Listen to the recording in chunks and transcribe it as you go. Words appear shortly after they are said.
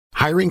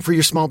Hiring for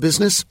your small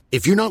business?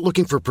 If you're not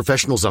looking for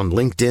professionals on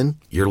LinkedIn,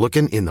 you're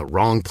looking in the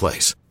wrong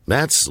place.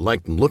 That's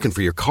like looking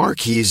for your car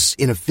keys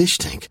in a fish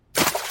tank.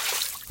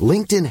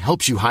 LinkedIn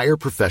helps you hire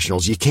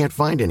professionals you can't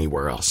find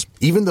anywhere else,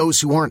 even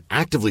those who aren't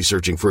actively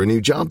searching for a new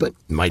job but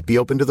might be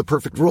open to the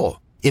perfect role.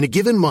 In a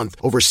given month,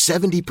 over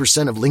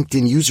 70% of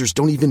LinkedIn users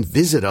don't even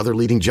visit other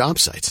leading job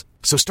sites.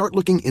 So start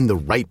looking in the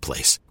right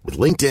place. With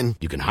LinkedIn,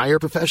 you can hire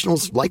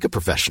professionals like a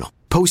professional.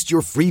 Post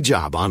your free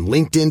job on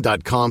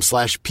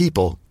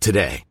linkedin.com/people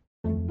today.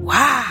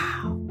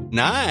 Wow.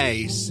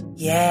 Nice.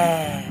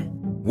 Yeah.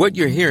 What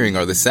you're hearing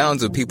are the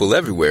sounds of people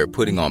everywhere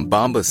putting on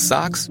Bombas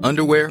socks,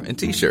 underwear, and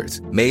T-shirts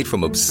made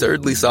from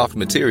absurdly soft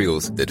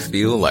materials that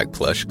feel like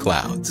plush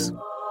clouds.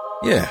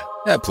 Yeah,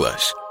 that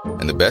plush.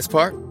 And the best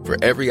part? For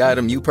every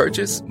item you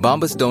purchase,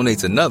 Bombas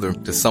donates another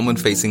to someone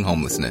facing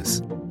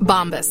homelessness.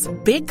 Bombas.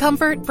 Big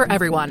comfort for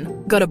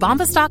everyone. Go to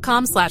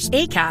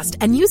bombas.com/ACAST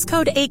and use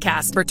code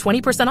ACAST for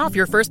 20% off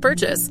your first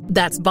purchase.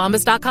 That's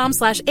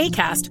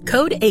bombas.com/ACAST.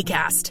 Code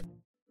ACAST.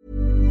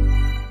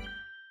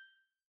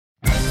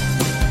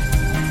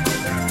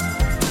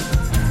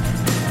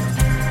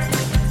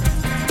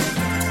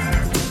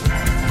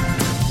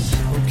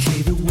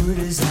 Okay, the word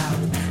is out.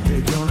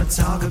 They're gonna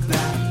talk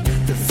about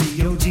the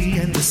VOD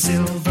and the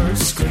silver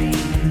screen.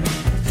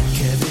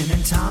 Kevin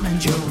and Tom and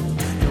Joe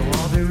know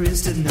all there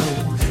is to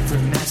know,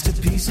 from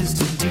masterpieces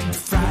to deep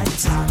fried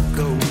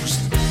tacos.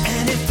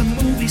 And if the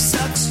movie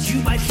sucks,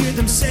 you might hear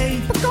them say,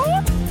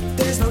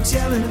 there's no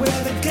telling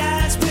where the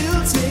guys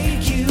will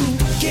take you.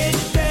 Get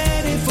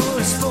ready for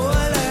a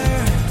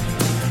spoiler.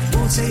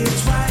 Won't say it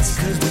twice,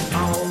 cause we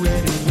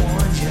already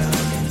warned you.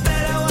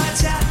 Better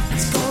watch out,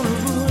 it's gonna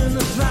ruin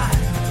the plot.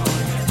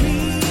 Real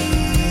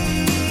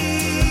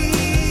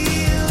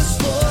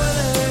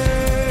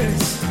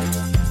spoilers.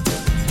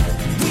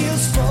 Real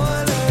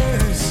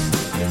spoilers.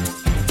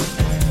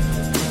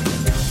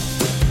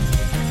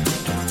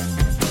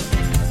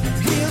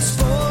 Real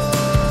spoilers.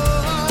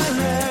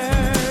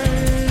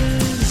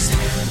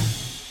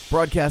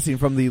 Broadcasting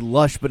from the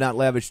lush but not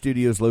lavish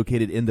studios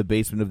located in the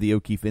basement of the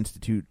O'Keefe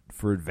Institute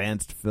for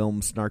Advanced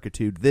Film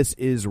Snarkitude, this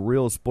is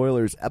Real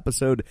Spoilers,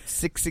 episode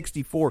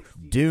 664,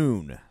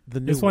 Dune.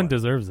 This one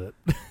deserves it.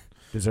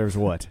 Deserves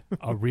what?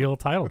 A real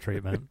title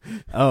treatment.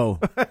 Oh,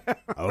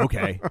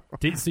 okay.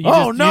 You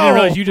didn't no!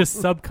 realize you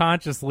just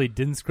subconsciously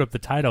didn't script the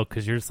title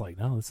because you're just like,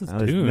 no, this is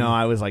Dune.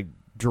 I was like,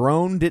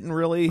 drone didn't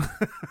really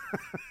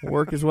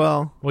work as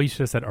well. Well, you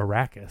should have said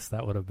Arrakis.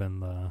 That would have been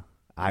the...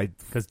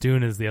 Because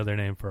Dune is the other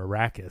name for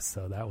Arrakis,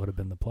 so that would have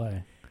been the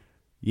play.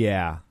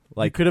 Yeah.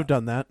 Like, you could have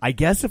done that. I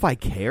guess if I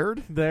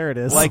cared. There it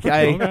is. Like,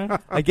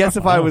 I guess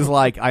if I was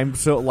like, I'm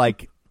so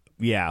like...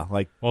 Yeah,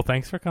 like. Well,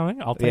 thanks for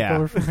coming. I'll take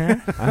over from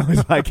here. I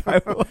was like,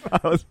 I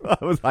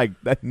was like,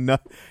 no,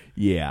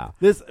 yeah.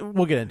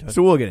 We'll get into it.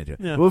 So we'll get into it.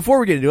 Yeah. But before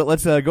we get into it,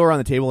 let's go around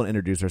the table and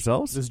introduce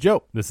ourselves. This is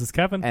Joe. This is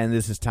Kevin. And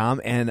this is Tom.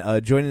 And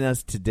joining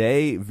us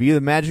today via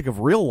the magic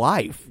of real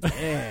life.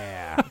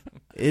 Yeah.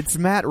 It's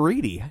Matt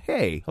Reedy.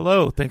 Hey.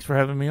 Hello. Thanks for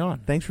having me on.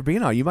 Thanks for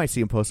being on. You might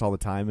see him post all the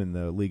time in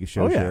the League of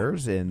Show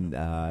Shares. And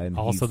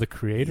also the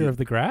creator of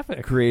the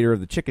graphic. Creator of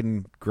the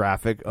chicken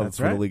graphic for right.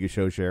 the League of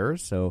Show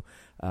Shares.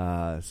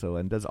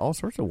 And does all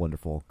sorts of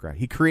wonderful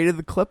he created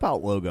the Clip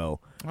Out logo.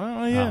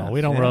 Oh yeah.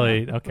 We don't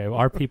really. Okay, well,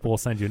 our people will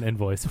send you an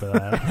invoice for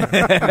that.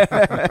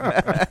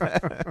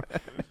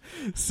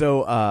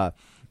 So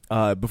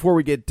before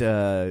we get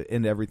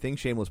into everything,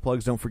 shameless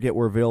plugs. Don't forget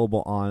we're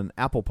available on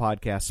Apple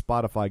Podcasts,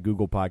 Spotify,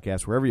 Google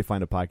Podcasts, wherever you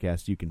find a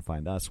podcast. You can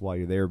find us. While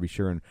you're there, be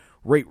sure and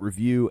rate,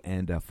 review,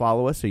 and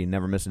follow us so you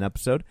never miss an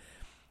episode.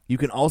 You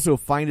can also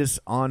find us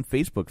on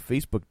Facebook,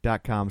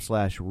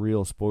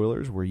 facebook.com/Real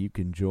Spoilers, where you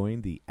can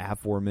join the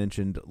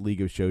aforementioned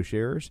League of Show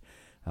Sharers.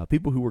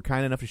 People who were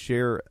kind enough to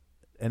share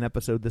an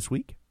episode this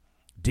week: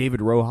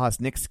 David Rojas,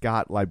 Nick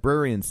Scott,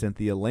 Librarian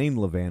Cynthia, Lane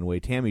Levanway,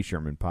 Tammy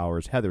Sherman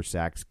Powers, Heather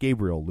Sachs,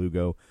 Gabriel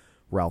Lugo,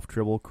 Ralph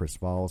Tribble, Chris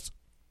Valls,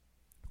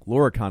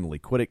 Laura Connolly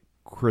Quiddick,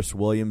 Chris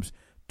Williams,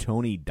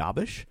 Tony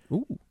Dobish,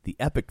 the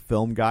Epic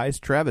Film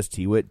Guys, Travis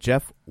Tewitt,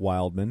 Jeff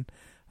Wildman,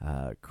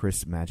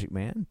 Chris Magic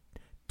Man,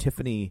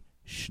 Tiffany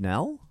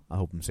Schnell, I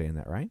hope I'm saying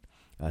that right,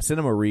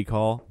 Cinema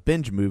Recall,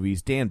 Binge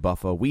Movies, Dan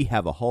Buffa, We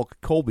Have a Hulk,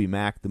 Colby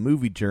Mack, The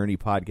Movie Journey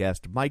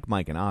Podcast, Mike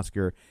and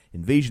Oscar,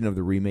 Invasion of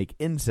the Remake,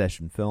 In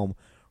Session Film,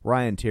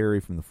 Ryan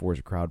Terry from the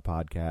Forza Crowd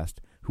Podcast,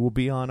 who will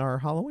be on our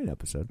Halloween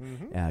episode,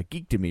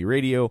 Geek to Me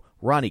Radio,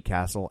 Ronnie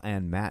Castle,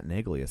 and Matt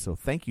Naglia. So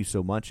thank you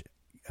so much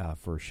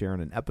for sharing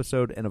an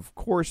episode. And of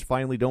course,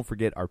 finally, don't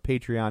forget our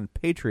Patreon,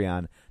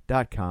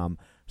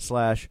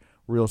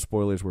 patreon.com/Real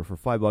Spoilers, where for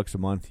 $5 a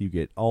month you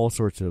get all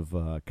sorts of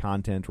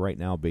content right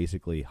now,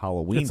 basically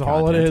Halloween That's content.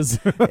 all it is.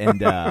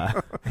 and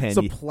it's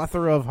a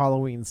plethora of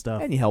Halloween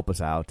stuff. And you help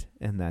us out,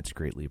 and that's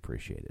greatly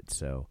appreciated.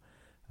 So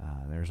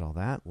there's all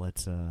that.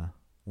 Let's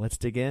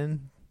dig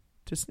in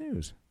to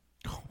snooze.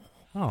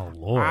 Oh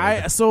Lord!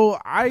 That's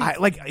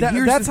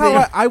here's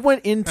how I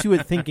went into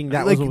it thinking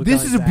that like was what was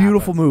this going is a to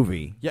beautiful happen.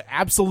 movie. Yeah,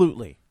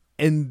 absolutely.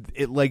 and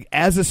it like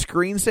as a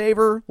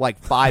screensaver, like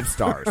 5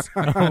 stars.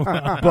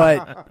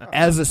 But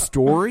as a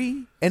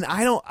story, and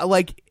I don't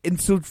like, and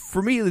so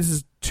for me, this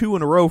is 2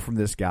 in a row from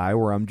this guy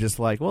where I'm just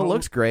like, well, it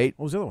looks great.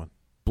 What was the other one?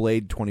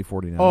 Blade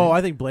 2049. Oh,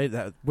 I think Blade,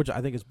 which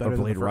I think is better. Or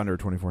Blade than the Runner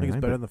 2049. I think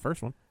it's better than the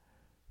first one.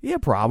 Yeah,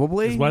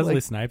 probably. Is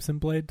Wesley Snipes in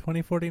Blade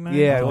 2049?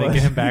 Yeah, Did they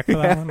get him back for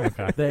that one?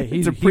 Okay.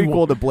 It's a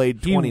prequel to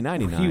Blade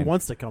 2099. He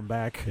wants to come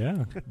back.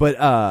 Yeah, but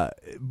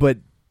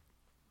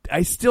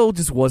I still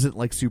just wasn't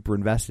like super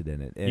invested in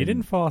it. And you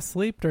didn't fall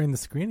asleep during the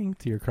screening,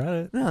 to your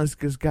credit. No,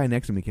 this guy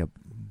next to me kept.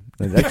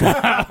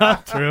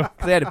 True.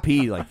 They had to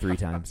pee like 3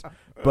 times.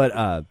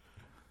 But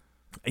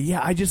yeah,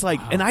 I just like,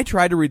 and I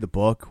tried to read the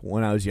book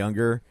when I was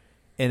younger,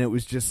 and it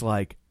was just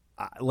like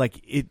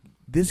it.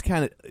 This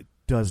kind of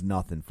does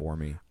nothing for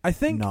me. I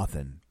think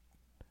nothing.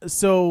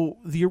 So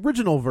the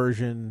original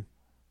version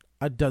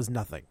does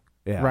nothing.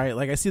 Yeah. Right.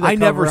 Like I see. That I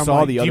never cover, saw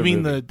like, the other. Do you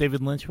mean movie. the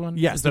David Lynch one?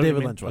 Yes, the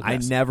David Lynch one. I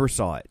never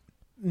saw it.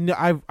 No,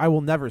 I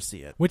will never see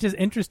it. Which is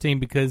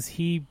interesting because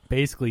he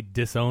basically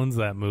disowns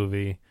that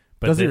movie.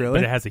 But Does he really?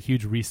 But it has a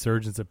huge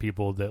resurgence of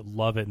people that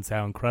love it and say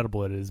how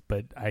incredible it is.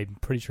 But I'm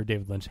pretty sure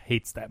David Lynch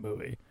hates that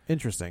movie.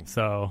 Interesting.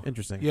 So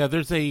interesting. Yeah,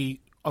 there's I'm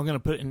going to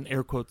put in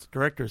air quotes,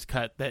 director's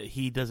cut that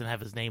he doesn't have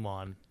his name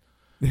on.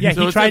 Yeah,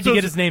 he tried to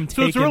get his name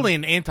taken. So it's really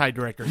an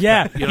anti-director's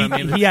yeah, cut. You know what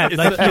I mean?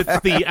 It's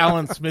the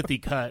Alan Smithy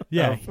cut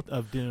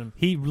of Dune.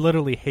 He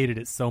literally hated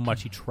it so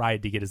much he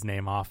tried to get his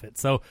name off it.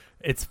 So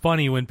it's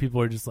funny when people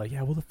are just like,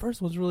 yeah, well, the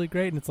first one's really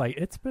great. And it's like,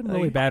 it's been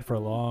really bad for a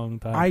long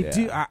time.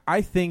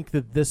 I think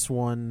that this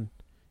one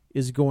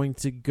is going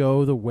to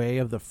go the way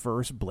of the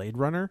first Blade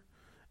Runner.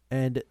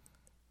 And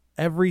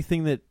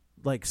everything that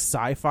like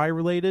sci-fi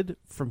related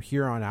from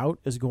here on out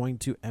is going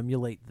to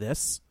emulate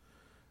this.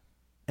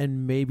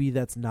 And maybe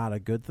that's not a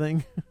good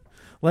thing.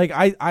 Like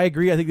I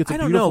agree. I think it's. I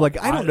don't know. Like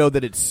I don't know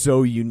that it's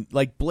so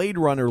like Blade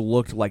Runner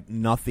looked like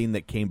nothing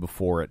that came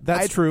before it.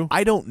 That's true.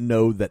 I don't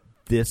know that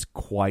this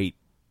quite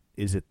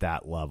is at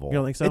that level. You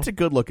don't think so? It's a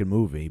good looking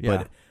movie,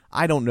 but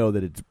I don't know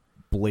that it's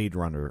Blade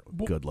Runner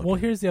good looking. Well,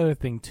 here's the other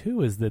thing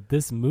too: is that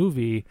this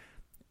movie,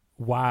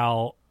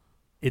 while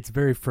it's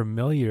very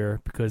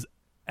familiar because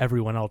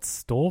everyone else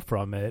stole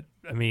from it.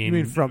 I mean, you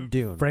mean from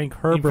Dune? Frank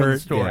Herbert,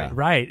 story.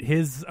 Right?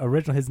 His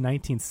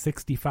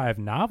 1965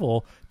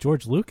 novel,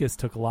 George Lucas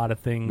took a lot of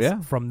things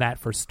from that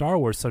for Star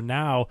Wars. So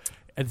now,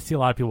 I see a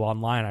lot of people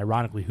online,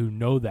 ironically, who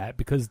know that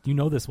because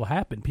this will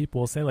happen.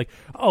 People will say like,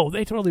 "Oh,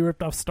 they totally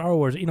ripped off Star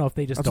Wars." You know, if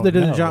they just don't they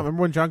did know.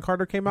 Remember when John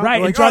Carter came out?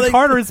 Right, like, and John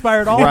Carter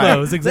inspired all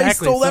those.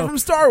 Exactly, they stole that from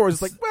Star Wars.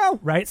 It's like, well,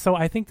 right. So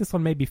I think this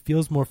one maybe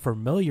feels more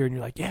familiar, and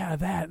you're like, yeah,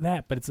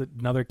 that. But it's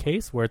another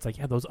case where it's like,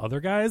 yeah, those other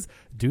guys.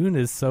 Dune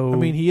is so. I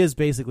mean, he is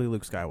basically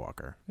Luke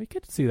Skywalker. We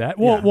could see that.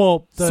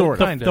 Well, the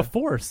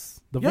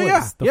Force, the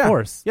voice, the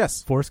Force,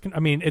 yes, Force. I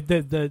mean,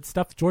 the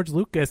stuff George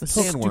Lucas, the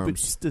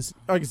sandworms.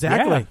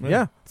 Exactly.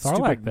 Yeah.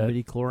 Stupid like that.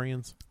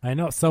 Midi-chlorians. I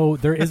know. So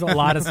there is a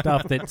lot of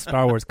stuff that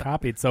Star Wars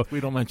copied. So we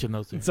don't mention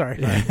those. Sorry.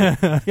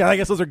 Yeah, I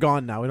guess those are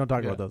gone now. We don't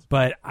talk about those.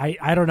 But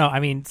I don't know. I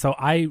mean, so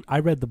I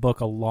read the book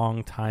a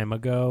long time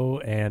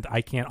ago, and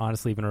I can't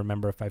honestly even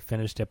remember if I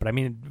finished it. But I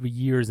mean,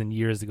 years and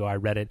years ago, I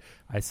read it.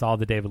 I saw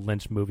the David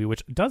Lynch movie,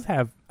 which does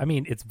have. I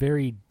mean, it's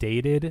very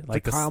dated.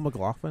 Like Kyle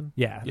MacLachlan.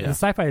 Yeah. The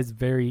sci-fi is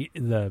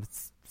the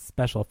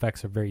special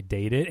effects are very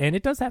dated, and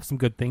it does have some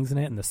good things in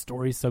it, and the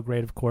story's so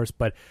great, of course.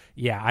 But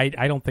yeah,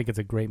 I don't think it's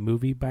a great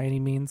movie by any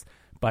means.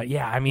 But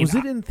yeah, I mean, was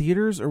it in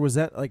theaters or was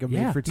that like a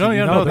made for TV?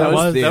 No, that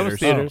was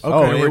theaters.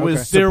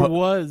 Okay, there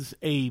was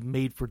a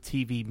made for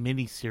TV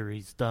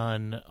miniseries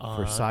done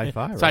for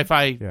Sci-Fi,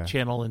 Sci-Fi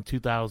Channel in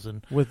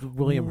 2000 with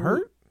William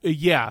Hurt.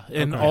 Yeah,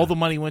 and all the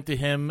money went to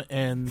him,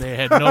 and they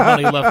had no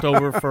money left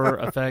over for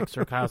effects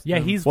or costumes. Yeah,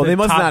 he's they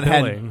must not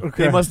had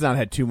they must not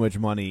had too much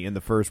money in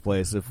the first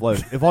place. If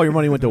all your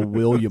money went to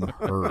William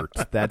Hurt,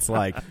 that's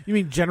like you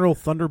mean General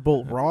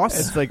Thunderbolt Ross?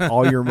 It's like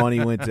all your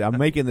money went to. I'm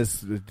making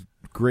this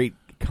great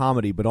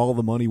comedy, but all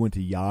the money went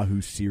to Yahoo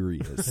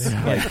Serious.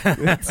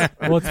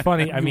 Well, it's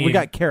funny. I mean, we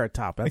got Carrot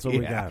Top. That's what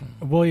we got.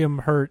 William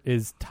Hurt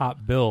is top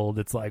billed.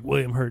 It's like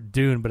William Hurt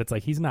Dune, but it's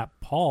like he's not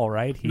Paul,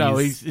 right?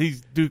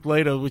 He's Duke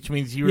Leto, which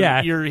means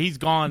he's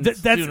gone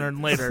sooner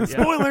than later.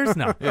 Spoilers,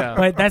 no. Yeah,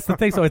 but that's the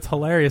thing. So it's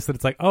hilarious that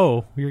it's like,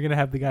 oh, you're gonna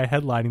have the guy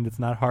headlining that's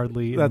not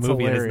hardly in the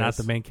movie and is not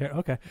the main character.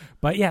 Okay,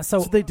 but yeah, so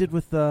that's what they did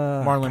with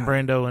Marlon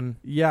Brando and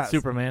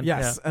Superman.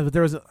 Yes, but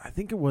there was. I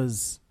think it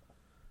was.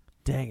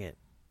 Dang it.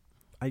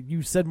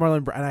 You said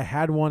Marlon Brando, and I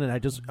had one, and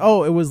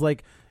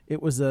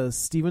it was a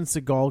Steven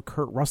Seagal,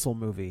 Kurt Russell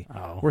movie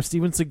where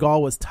Steven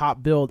Seagal was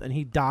top billed, and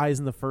he dies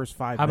in the first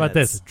 5 minutes. How about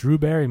this? Drew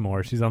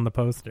Barrymore, she's on the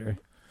poster.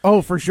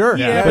 Oh, for sure.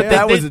 Yeah, but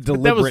that was a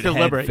deliberate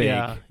head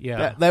fake.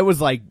 Yeah. That was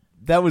like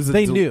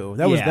they knew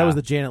that was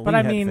the Janet Leigh. But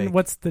I mean, fake.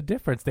 what's the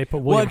difference? They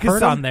put William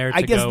Hurt on there.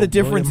 I guess the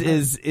difference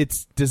is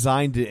it's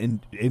designed to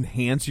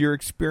enhance your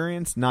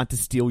experience, not to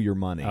steal your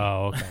money.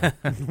 Oh,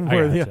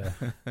 okay.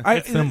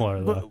 It's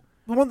similar though.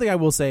 The one thing I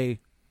will say.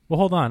 Well,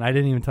 hold on. I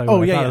didn't even tell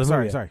you.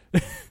 Sorry.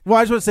 Well,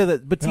 I just want to say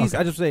that Batista.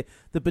 I just say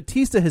that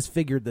Batista has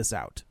figured this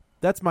out.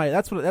 That's one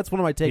of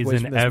my takeaways He's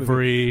in from this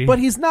every movie. But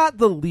he's not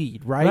the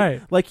lead, right?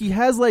 Right. Like he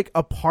has like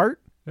a part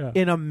Yeah.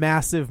 in a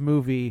massive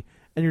movie,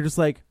 and you're just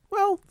like,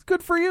 well, it's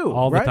good for you.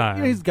 All the right? time.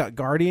 You know, he's got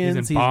Guardians.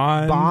 He's in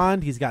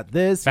Bond. He's got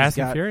this. Fast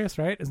he's and got, Furious,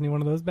 right? Isn't he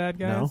one of those bad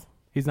guys? No.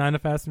 He's not in a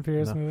Fast and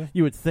Furious movie?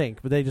 You would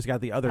think, but they just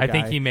got the other I guy.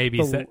 think he may be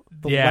the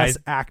the less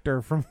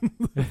actor from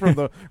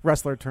the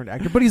wrestler turned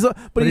actor. But he's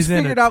he's in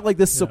figured it. out like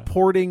this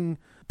supporting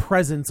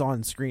presence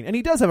on screen, and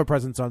he does have a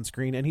presence on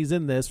screen, and he's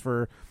in this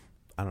for,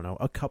 I don't know,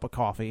 a cup of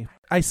coffee.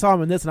 I saw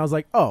him in this, and I was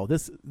like, oh,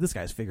 this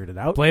guy's figured it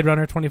out. Blade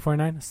Runner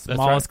 2049,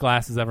 smallest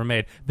glasses ever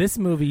made. This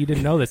movie, you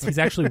didn't know this. He's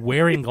actually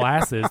wearing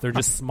glasses. They're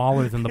just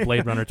smaller than the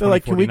Blade Runner 2049. They're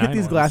like, can we get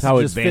these glasses?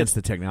 How just advanced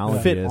the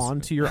technology fit is.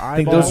 onto your I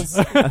think eyeballs?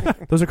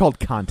 those are called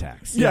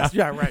contacts. Yes,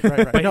 yeah, right.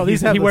 But No, he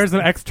these have wears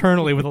them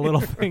externally with a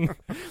little thing.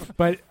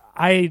 But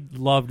I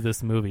loved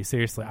this movie.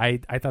 Seriously, I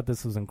thought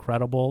this was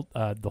incredible.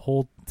 The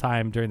whole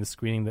time during the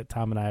screening that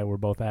Tom and I were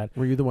both at.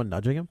 Were you the one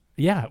nudging him?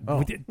 Yeah,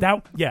 Oh.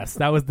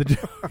 that was the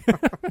joke.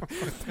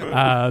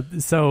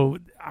 So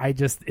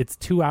it's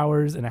 2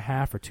 hours and a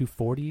half or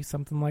 2:40,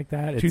 something like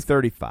that. It's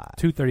 2:35.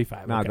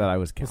 2:35. Not okay. that I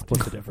was We'll counting.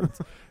 split the difference.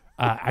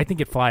 I think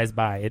it flies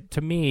by.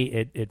 To me,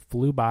 it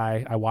flew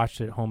by. I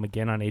watched it at home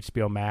again on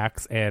HBO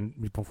Max, and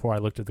before I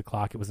looked at the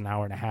clock, it was an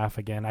hour and a half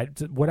again.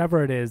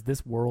 Whatever it is,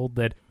 this world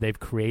that they've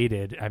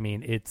created, I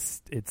mean, it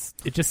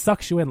just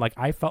sucks you in. Like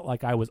I felt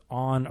like I was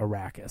on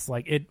Arrakis.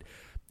 Like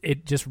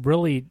it just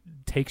really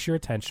takes your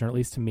attention, or at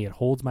least to me, it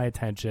holds my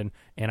attention,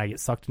 and I get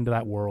sucked into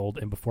that world.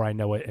 And before I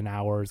know it, an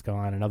hour is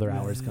gone, another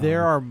hour is gone.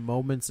 There are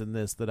moments in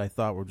this that I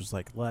thought were just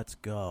like, let's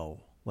go.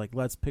 Like,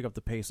 let's pick up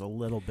the pace a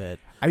little bit.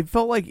 I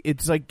felt like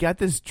it's like got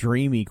this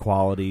dreamy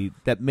quality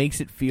that makes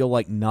it feel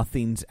like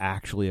nothing's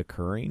actually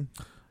occurring.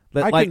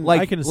 That, I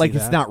can see like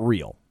that. it's not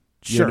real.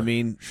 You know what I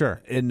mean? Sure.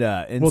 And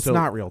Well, it's so,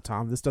 not real,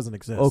 Tom. This doesn't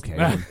exist.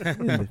 Okay.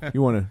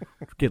 You want to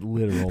get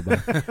literal,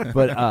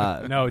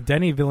 but no,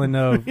 Denis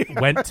Villeneuve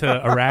went to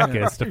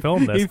Arrakis to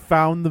film this. He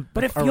found the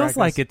But it feels Arrakis.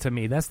 like it to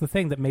me. That's the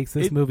thing that makes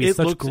this movie it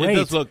such looks, great. It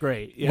does look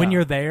great. Yeah. When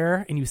you're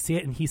there and you see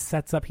it, and he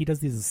sets up, he does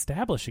these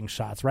establishing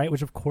shots, right?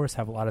 Which of course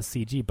have a lot of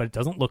CG, but it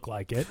doesn't look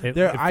like it. It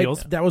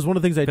feels that was one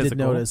of the things I did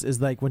physical. notice is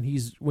like when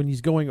he's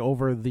going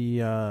over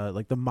the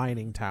like the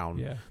mining town.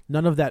 Yeah.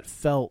 None of that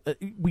felt.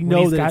 We when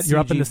know he's that got, it's you're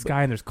up in CG, the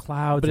sky and there's clouds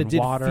but it and did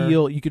water.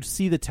 feel. You could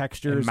see the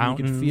textures. And you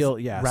could mountains, feel.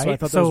 Yeah. So I right? thought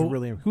that So- was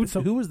really.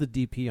 Who was the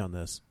DP on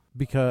this?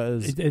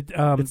 Because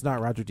it's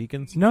not Roger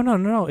Deakins.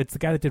 No. It's the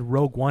guy that did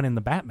Rogue One in the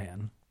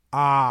Batman.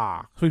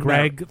 So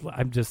Greg,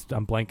 I'm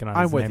blanking on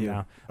I'm his with name you.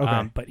 now.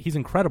 Okay. But he's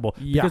incredible.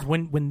 Yeah. Because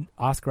when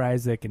Oscar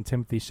Isaac and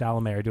Timothy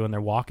Chalamet are doing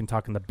their walk and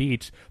talk on the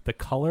beach, the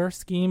color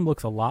scheme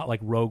looks a lot like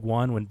Rogue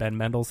One when Ben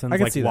Mendelsohn's I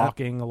can like see that.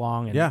 walking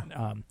along. And,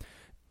 Yeah.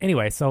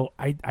 Anyway, so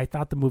I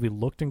thought the movie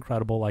looked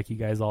incredible, like you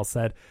guys all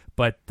said.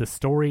 But the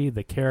story,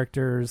 the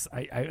characters,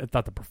 I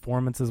thought the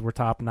performances were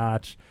top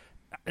notch.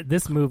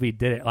 This movie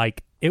did it.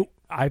 Like it.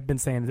 I've been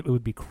saying that it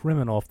would be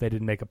criminal if they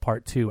didn't make a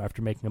part 2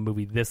 after making a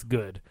movie this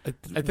good.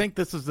 I think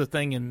this is the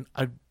thing, and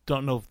I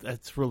don't know if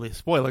that's really a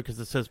spoiler because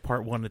it says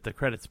part 1 at the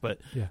credits, but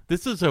Yeah.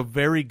 this is a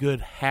very good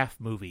half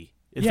movie.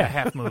 It's a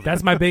half movie.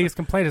 That's my biggest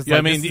complaint. Is Yeah, like,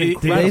 I mean, this is it-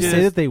 Did incredible. they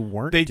say that they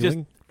weren't? They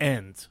doing? just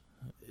end.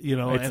 You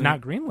know, It's and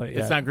not greenlit It's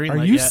yet. not greenlit.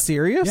 Are you yet.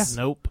 serious?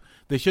 Nope.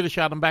 They should have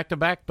shot them back to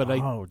back, but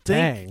Oh, I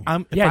dang. think if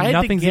I Yeah, had to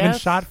nothing's even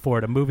guess- shot for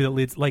it. A movie that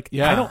leads like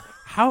Yeah. I don't.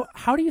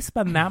 How do you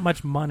spend that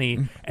much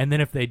money and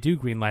then if they do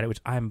greenlight it, which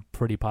I'm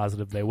pretty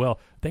positive they will,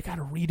 they got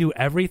to redo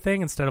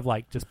everything instead of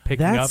like just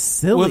picking That's up.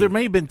 silly. Well, there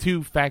may have been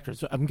 2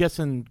 factors. I'm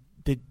guessing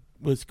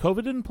was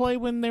COVID in play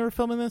when they were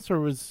filming this, or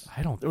was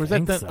I don't or was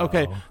think that the, so.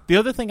 okay? The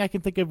other thing I can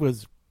think of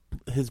was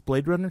his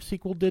Blade Runner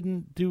sequel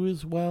didn't do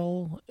as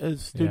well as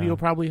studio Yeah.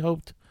 probably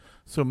hoped.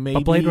 So maybe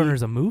But Blade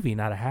Runner's a movie,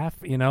 not a half.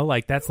 You know,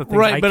 like that's the thing.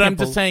 right, I but can't I'm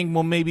just saying.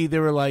 Well, maybe they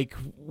were like,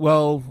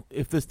 well,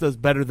 if this does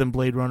better than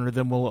Blade Runner,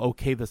 then we'll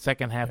okay the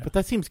second half. Yeah. But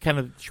that seems kind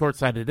of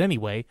short-sighted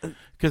anyway,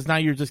 because now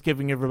you're just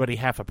giving everybody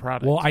half a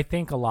product. Well, I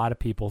think a lot of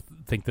people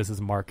think this is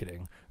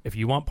marketing. If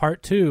you want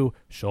part 2,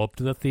 show up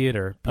to the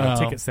theater.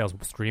 Ticket sales,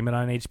 stream it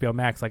on HBO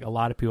Max. Like a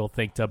lot of people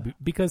think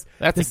because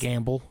that's this, a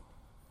gamble.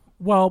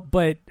 Well,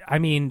 but I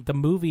mean, the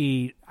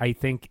movie I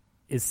think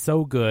is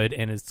so good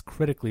and is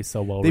critically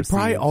so well they received.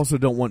 probably also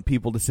don't want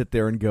people to sit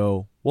there and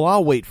go, "Well,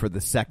 I'll wait for the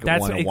second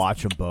That's one and ex-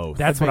 watch them both."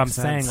 That's what I'm makes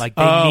saying. sense. Like,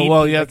 they Oh, need well,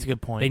 people- yeah, that's a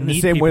good point. They In need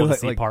the same people way, to like,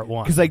 see part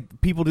 1 because like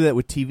people do that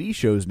with TV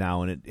shows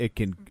now, and it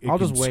can I'll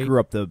can just wait. screw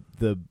up the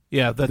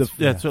Yeah, that's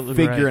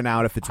figuring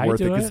out if it's I worth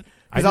do it. it.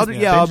 I Because just I'll binge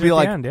be at the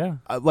like, end, yeah.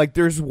 like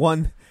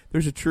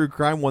there's a true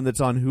crime one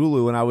that's on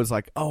Hulu, and I was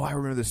like, oh, I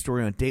remember this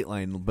story on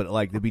Dateline, but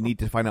like it'd be neat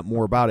to find out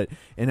more about it.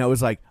 And I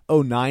was like,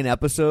 oh, 9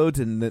 episodes,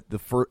 and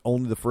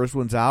only the first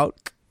one's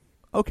out.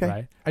 Okay,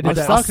 Right. I did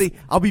that.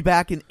 I'll be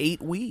back in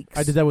 8 weeks.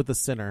 I did that with The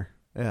Sinner.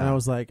 Yeah. And I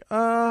was like,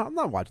 I'm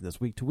not watching this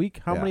week to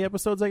week. How Yeah. many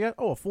episodes I got?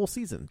 Oh, a full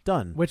season.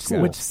 Done. Which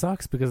Cool.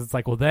 sucks because it's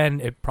like, well, then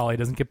it probably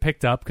doesn't get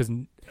picked up because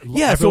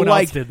Yeah, everyone so else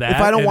like, did that, if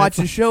I don't and watch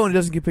it's- the show and it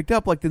doesn't get picked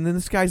up, like then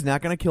this guy's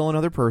not going to kill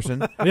another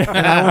person, and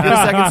I won't get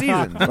a second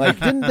season. Like,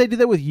 Didn't they do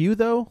that with you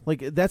though? Like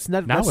that's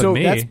not Not so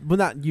with me. That's, well,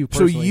 not you.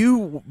 so Personally.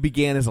 you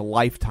began as a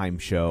Lifetime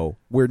show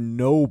where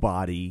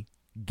nobody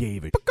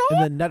gave it,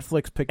 and then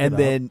Netflix picked and it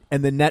then up.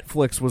 and then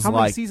Netflix was How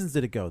many like, seasons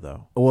did it go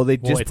though? well, they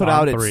Well, just it's put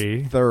on out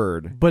 3. its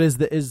third. But are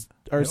It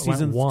went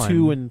seasons 1.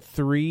 2 and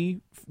 3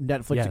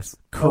 Netflix? Yes.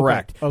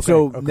 Correct. Okay.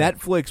 So Okay.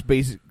 Netflix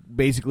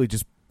basically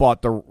just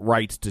bought the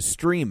rights to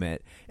stream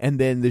it, and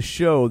then the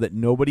show that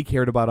nobody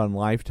cared about on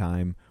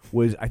Lifetime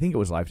was, I think it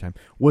was Lifetime,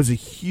 was a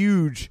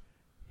huge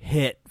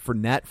hit for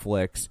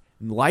Netflix.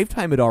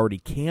 Lifetime had already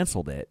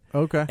canceled it.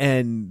 Okay.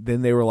 And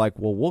then they were like,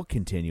 well, we'll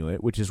continue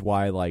it, which is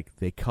why like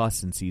they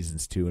cuss in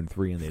seasons 2 and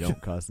 3 and they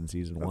don't cuss in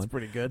season 1. That's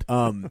pretty good.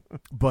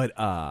 But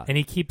And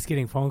he keeps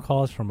getting phone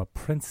calls from a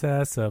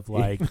princess of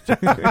like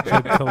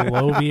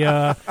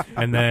Colombia,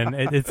 and then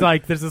it's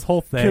like there's this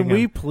whole thing. Can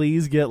we and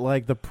please get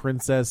like the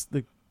princess,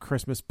 the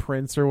Christmas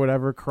Prince or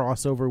whatever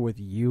crossover with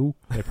you?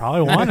 They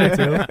probably wanted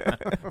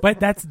to, but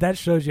that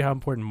shows you how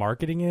important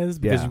marketing is,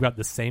 because Yeah. you've got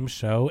the same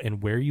show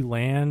and where you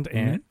land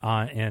and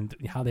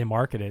how they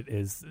market it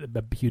is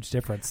a huge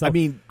difference. So, I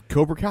mean,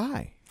 Cobra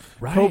Kai.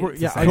 right? Cobra-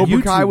 It's yeah, the same. Cobra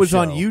YouTube Kai was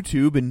on show.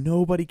 YouTube and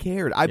nobody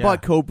cared. I Yeah.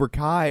 bought Cobra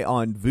Kai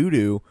on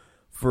Vudu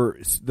for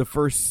the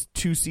first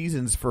 2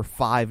 seasons for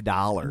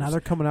 $5 Now they're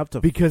coming up to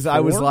because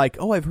I was 4? like,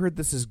 oh, I've heard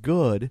this is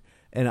good,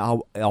 and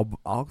I'll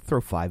throw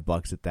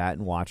 $5 at that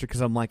and watch it because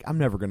I'm like, I'm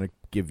never gonna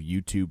give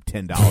YouTube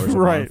 $10 a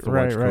Right, month to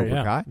right, watch right. Cobra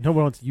Yeah. Kai. No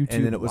one wants YouTube.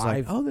 And then it was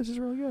live. like, oh, this is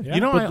really good. Yeah. You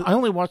know, But I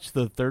only watched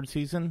the 3rd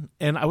season,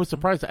 and I was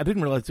surprised. I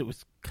didn't realize it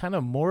was kind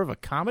of more of a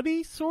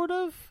comedy, sort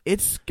of.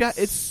 It's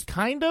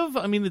Kind of.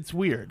 I mean, it's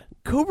weird.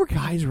 Cobra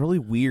Kai is really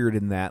weird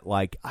in that,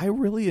 like, I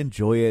really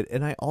enjoy it,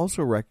 and I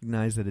also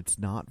recognize that it's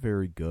not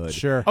very good.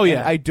 Sure. Oh, yeah.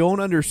 And I don't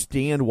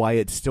understand why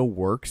it still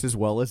works as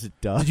well as it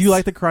does. Did you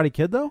like the Karate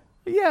Kid though?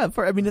 Yeah,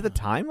 I mean, at the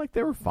time, like,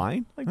 they were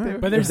fine. Like, they were,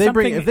 But If there's they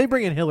bring something- if they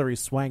bring in Hilary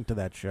Swank to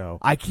that show,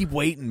 I keep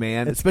waiting,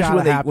 man. It's Especially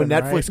when gotta when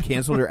happen, Netflix right?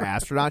 canceled her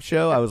astronaut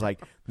show. I was like,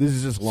 this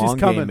is just She's long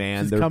coming. game,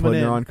 man. She's They're coming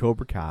putting her in. on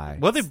Cobra Kai.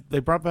 Well, they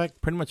brought back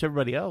pretty much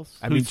everybody else.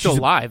 I I mean, mean, still she's-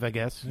 alive, I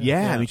guess.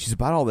 Yeah, I mean, she's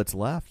about all that's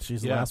left.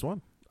 she's the Yeah. last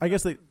one. I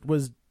guess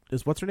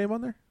is what's her name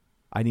on there?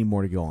 I need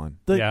more to go on.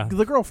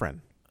 The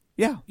girlfriend.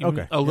 Yeah.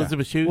 Okay.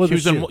 Elizabeth Shue. Elizabeth She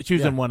was in Shue. she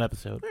was in Yeah. one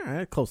episode. All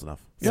right, close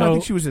enough. Yeah, I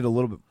think she was in a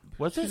little bit.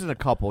 Was She's it? in a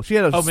couple. She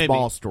had a Oh, maybe.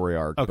 small story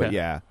arc, but Okay.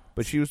 yeah.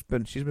 But she's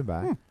been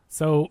back.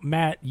 So,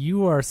 Matt,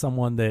 you are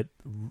someone that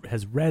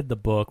has read the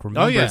book,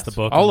 remembers yes. the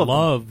book, All and of them.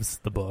 loves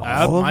the book.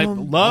 All of I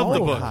them? love the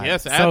Oh, book. God.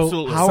 Yes, So-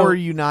 absolutely. How So- are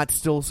you not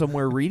still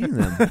somewhere reading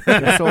them?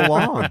 They're so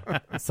long.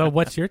 So,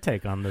 what's your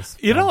take on this?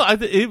 You know,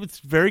 it's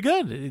very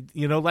good.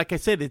 You know, like I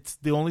said, it's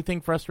the only thing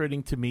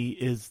frustrating to me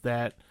is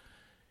that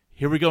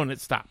here we go and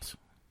it stops.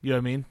 You know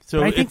what I mean? So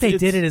But I think it's- they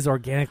did it as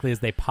organically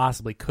as they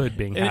possibly could,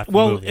 being half the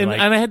well, movie. and, Like,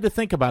 and I had to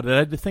think about it. I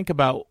had to think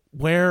about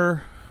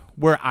where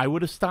I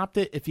would have stopped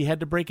it if you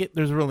had to break it.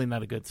 There's really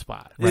not a good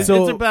spot. Right.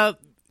 So- It's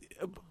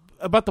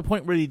about the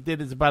point where he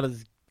did is about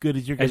as good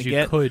as you're going as to you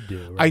get. could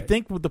do. Right? I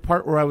think with the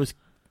part where I was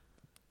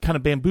kind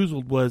of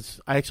bamboozled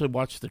was I actually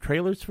watched the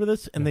trailers for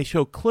this, and they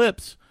show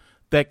clips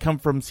that come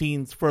from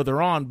scenes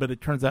further on, but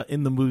it turns out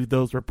in the movie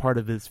those were part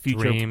of his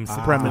future Dreams,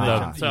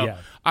 premonition. So yeah.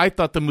 I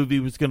thought the movie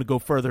was going to go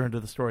further into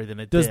the story than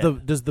it Does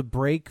did. the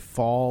break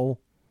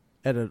fall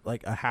at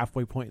a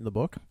halfway point in the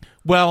book?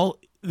 Well,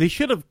 they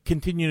should have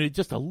continued it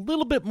just a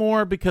little bit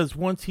more because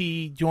once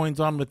he joins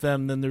on with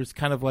them, then there's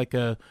kind of like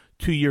a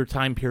 2-year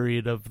time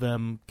period of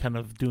them kind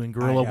of doing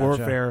guerrilla I gotcha.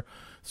 warfare.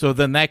 So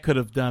then that could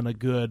have done a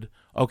good,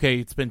 okay,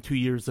 it's been 2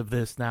 years of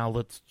this, now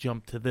let's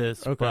jump to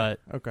this. Okay. But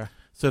Okay.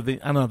 so I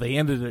don't know, they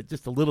ended it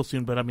just a little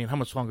soon, but I mean, how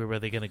much longer were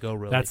they going to go,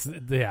 really?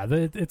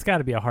 It's got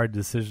to be a hard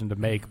decision to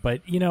make.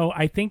 But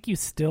I think you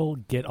still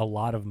get a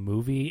lot of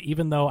movie,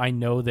 even though I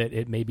know that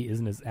it maybe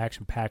isn't as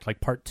action packed. Like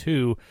Part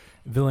 2,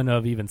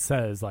 Villeneuve even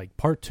says like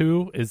Part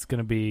 2 is going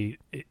to be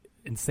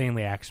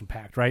insanely action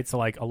packed, right? So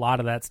like a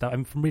lot of that stuff. I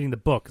mean, from reading the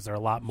book, is there a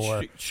lot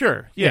more?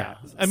 Sure, yeah.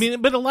 I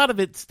mean, but a lot of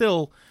it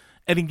still,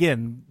 and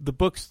again, the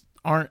books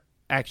aren't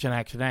action.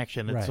 It's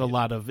Right. a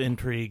lot of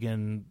intrigue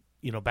and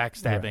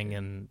backstabbing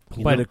and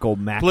Political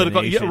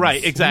political. machinations. Yeah,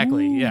 right,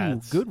 exactly. yeah,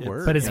 Ooh, good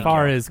word. But as Yeah.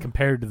 far as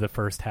compared to the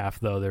first half,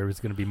 though, there was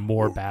going to be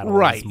more battles.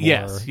 Right. More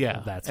Yes. Yeah.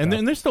 of that And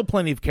stuff. there's still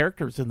plenty of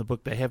characters in the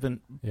book they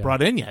haven't Yeah.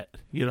 brought in yet.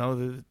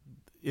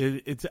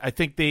 It's. I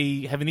think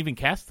they haven't even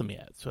cast them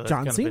yet. So that's John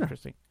kind of Cena.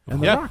 interesting. And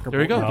The yeah. Rock are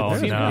There you go. both Oh, in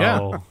Cena, there.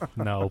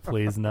 Yeah. no,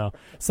 please, no.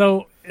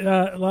 So,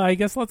 well, I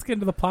guess let's get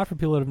into the plot for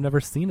people that have never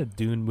seen a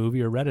Dune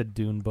movie or read a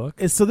Dune book.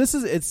 So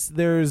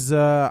there's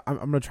I'm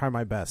going to try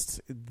my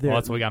best. Well,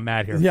 that's what we got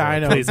Matt here. Yeah, for. I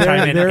know. Please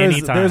chime in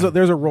anytime.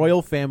 There's a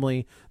royal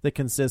family that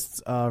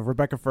consists of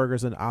Rebecca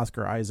Ferguson,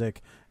 Oscar Isaac,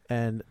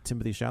 and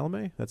Timothy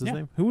Chalamet. That's his Yeah.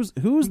 name. Who's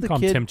You the can call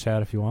him kid? Tim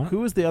Chad if you want.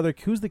 Who's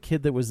the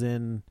kid that was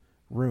in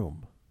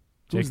Room?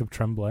 Jacob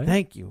Tremblay.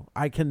 Thank you.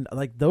 I can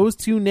those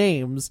two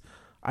names.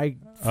 I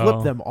flip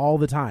Oh. them all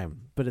the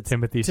time, but it's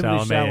Timothy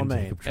Chalamet and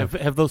Jacob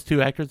Tremblay. Have those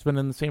two actors been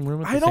in the same room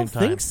at the I same don't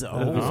time? think so.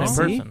 They're the Oh.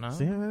 same See? person. No?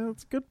 See,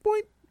 that's a good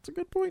point. It's a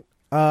good point.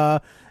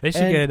 They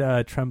should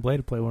get Tremblay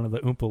to play one of the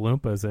Oompa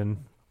Loompas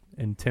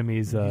in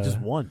Timmy's. He just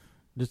won.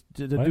 Just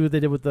do what? what they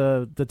did with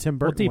the Tim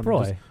Burton Deep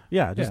one.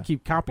 Roy. Just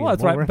keep copying. Well,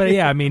 that's them right. But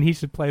yeah, I mean, he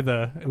should play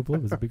the Oompa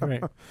Loompas. It'd be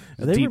great. Are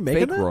they Deep remaking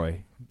Fake that?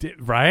 Roy.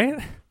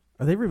 Right?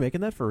 Are they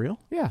remaking that for real?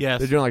 Yeah. Yes.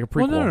 They're doing like a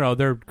prequel. Well, no.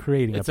 They're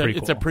creating It's a prequel.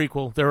 It's a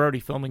prequel. They're already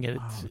filming it.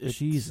 It's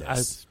Jesus.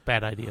 It's a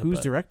bad idea. Who's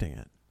but- directing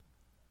it?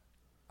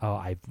 Oh,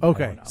 I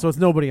Okay, don't know. so it's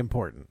nobody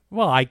important.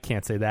 Well, I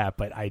can't say that,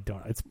 but I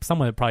don't. It's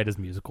someone that probably does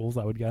musicals,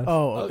 I would guess.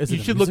 Oh, is you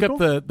it a should look up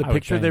musical? the I would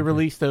picture they think.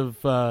 released of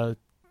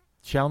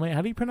Chalamet.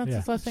 How do you pronounce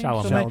his last name?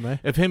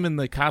 Chalamet. Of him in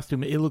the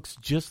costume. It looks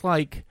just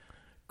like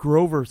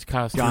Grover's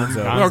costume.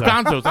 Gonzo. Or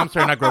Gonzo's. I'm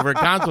sorry, not Grover.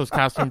 Gonzo's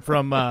costume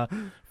from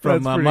pretty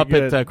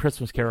Muppet good.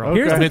 Christmas Carol.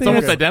 Here's the And it's thing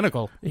almost that's-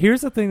 identical. Here's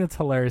the thing that's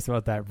hilarious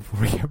about that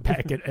before we get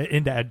back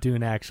into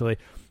Dune, actually.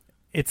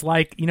 It's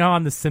like, you know,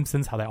 on The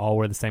Simpsons, how they all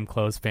wear the same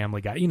clothes, Family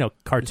Guy, you know,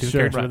 cartoon Sure.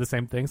 characters Right. wear the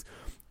same things.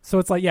 So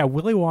it's like, yeah,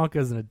 Willy Wonka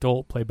as an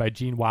adult, played by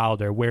Gene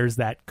Wilder, wears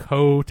that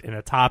coat and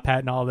a top hat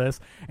and all this.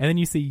 And then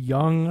you see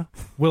young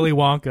Willy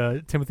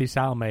Wonka, Timothée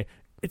Chalamet.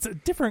 It's a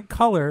different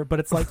color, but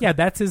it's like, yeah,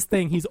 that's his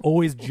thing. He's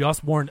always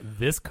just worn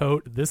this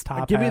coat, this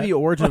top Give me hat. the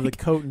origin of the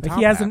coat and Like, top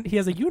he has hat. he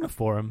has a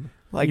uniform.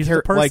 Like, He's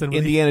the person with-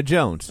 Indiana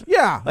Jones.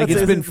 Yeah, Like,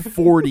 that's it's been it.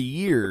 40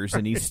 years,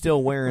 and he's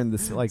still wearing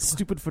this, like...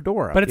 Stupid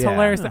fedora. But it's Yeah.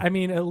 hilarious. I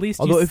mean, at least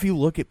Although, you if you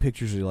look at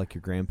pictures of, like,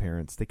 your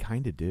grandparents, they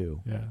kind of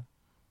do. yeah.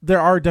 there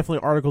are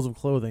definitely articles of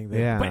clothing that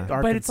Yeah.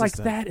 are But it's like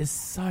consistent. that is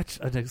such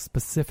a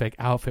specific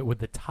outfit with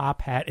the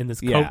top hat and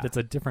this coat Yeah. that's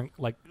a different,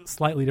 like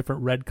slightly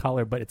different red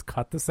color, but it's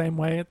cut the same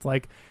way. It's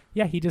like,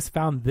 yeah, he just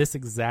found this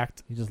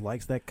exact. He just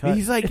likes that cut.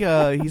 He's like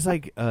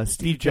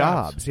Steve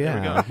Jobs. There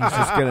we Yeah, go. he's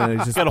just gonna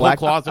he's just Got a whole black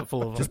closet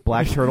full of them. just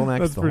black turtlenecks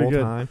That's the pretty whole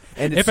good. time.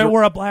 And If it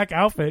were a black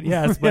outfit,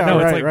 yes, but Yeah, no,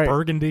 it's right, like right.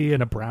 burgundy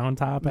and a brown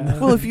top hat.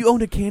 well, if you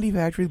owned a candy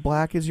factory,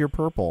 black is your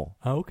purple.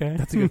 Oh, okay,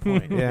 That's a good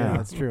point. Yeah.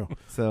 that's true.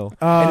 So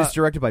Uh, and it's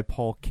directed by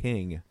Paul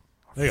King.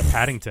 there you go,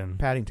 Paddington.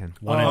 Paddington.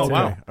 One Oh, and two.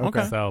 wow.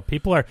 Okay. So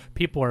people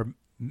are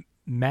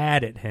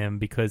mad at him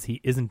because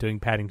he isn't doing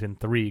Paddington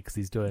 3 because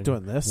he's doing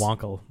this?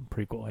 Wonka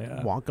prequel.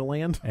 Yeah, Wonka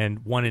Land. and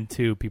 1 and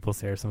 2 people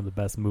say are some of the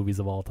best movies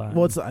of all time.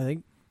 Well, it's I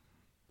think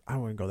I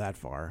wouldn't go that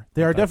far.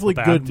 They are That's definitely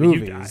bad. good You-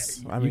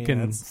 movies. I you mean, can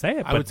that's- say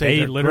it, I but would say they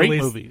they're literally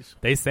great movies.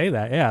 They say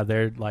that, yeah,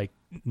 they're like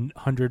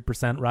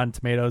 100% Rotten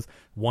Tomatoes.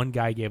 One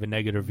guy gave a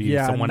negative review.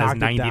 Yeah, Someone has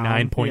knocked it down.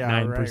 99.9%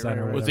 Yeah, or right, Was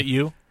whatever. it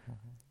you?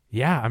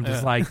 Yeah, I'm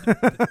just Yeah. like,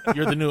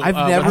 You're the new. I've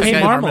never what's seen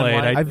his name? Marmalade.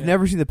 Armin White? I've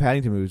never seen the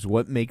Paddington movies.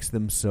 What makes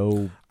them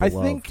so I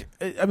beloved?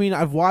 think. I mean,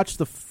 I've watched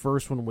the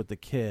first one with the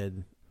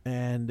kid,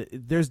 and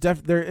there's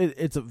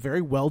it's a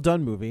very well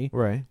done movie.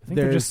 right. I think they're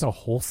There's- just so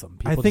wholesome.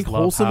 I People think just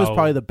love wholesome is how-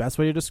 probably the best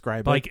way to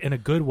describe like it. in a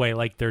good way.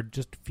 Like they're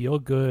just feel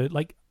good.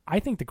 Like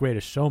I think The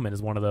Greatest Showman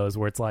is one of those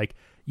where it's like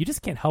you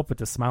just can't help but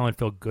to smile and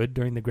feel good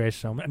during The Greatest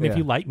Showman. I mean, if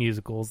Yeah. you like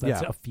musicals,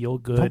 that's Yeah. a feel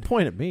Don't good.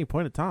 point at me.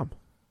 Point at Tom.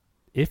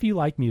 If you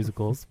like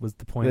musicals, was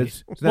the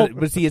point.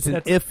 But see, it's an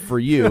that's- if for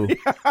you.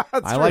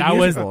 I like That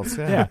was- musicals.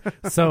 yeah.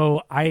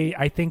 So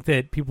I think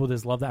that people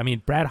just love that. I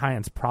mean, Brad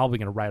Hyan's probably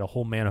going to write a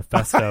whole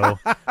manifesto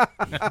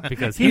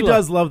because He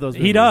does love those. He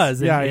movies.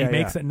 does. And Yeah, he yeah,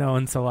 makes yeah. it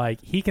known. So like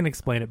he can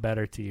explain it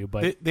better to you.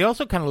 But They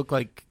also kind of look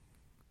like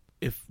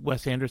if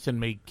Wes Anderson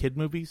made kid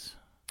movies.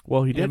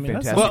 Well, he You know did what I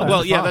mean? fantastic.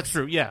 Well, yeah, Fox. that's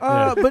true. Yeah,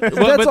 But Well,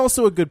 that's but-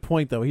 also a good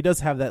point, though. He does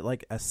have that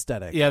like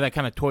aesthetic. yeah, that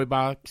kind of toy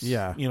box.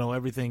 Yeah. you know,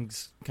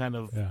 everything's kind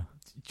of yeah.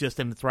 just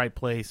in its right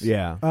place.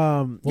 Yeah.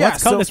 Well, yeah.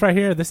 let's cut this right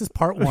here. This is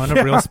part 1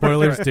 of Real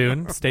Spoilers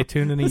Dune. Stay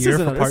tuned in a This year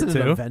isn't for part this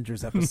isn't an 2.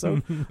 Avengers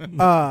episode.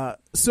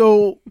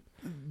 So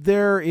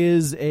there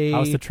is a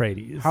House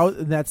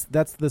Atreides.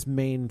 that's this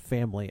main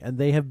family, and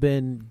they have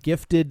been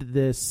gifted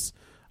this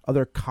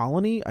other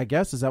colony. I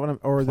guess is that what I'm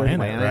or Planet,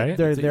 they're right?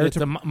 they're It's, there it's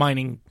to a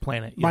mining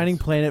planet. Yes. mining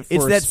planet. For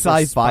It's that for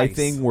sci-fi spice.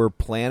 thing where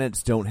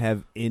planets don't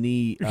have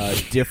any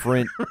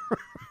different,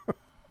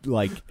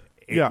 like,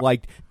 Yeah.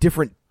 like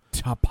different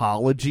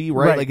topology,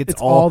 right? Right. Like It's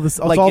all this- it's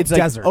all like,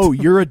 desert. oh,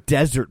 you're a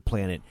desert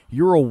planet.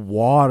 You're a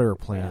water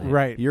planet.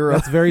 Right. You're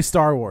That's very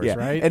Star Wars, yeah.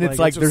 right? And it's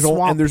like a there's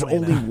swamp there's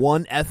planet. only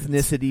one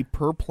ethnicity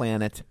per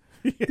planet.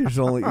 There's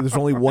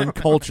only one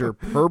culture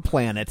per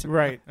planet.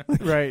 right.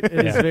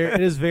 It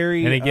is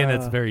very. And again,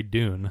 it's very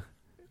Dune.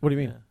 What do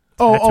you mean?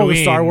 Oh, the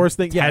Star Tatooine- Wars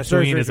thing. Yeah,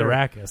 Tatooine sure, is sure.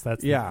 Arrakis.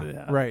 That's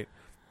Yeah, right.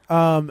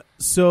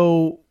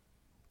 So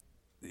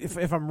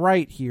if I'm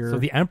right here, So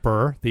the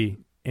Emperor,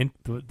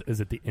 is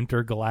it the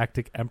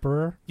Intergalactic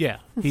Emperor? Yeah,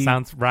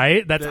 Sounds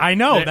right. That's I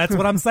know. That's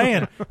what I'm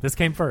saying. This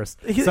came first.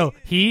 So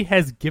he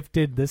has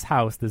gifted this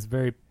house, this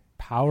very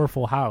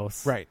powerful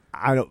house. right.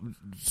 I don't.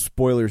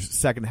 Spoilers.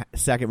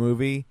 Second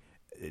movie.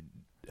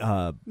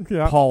 Yeah.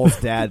 Paul's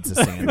dad's a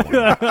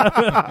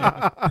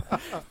Sandworm.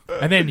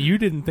 And then you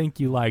didn't think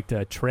you liked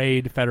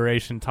Trade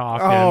Federation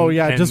talk. Oh, and,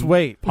 yeah, and just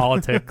wait.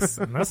 Politics.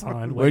 And that's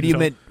fine. Where do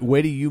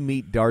you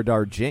meet Dar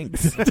Dar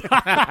Jinx?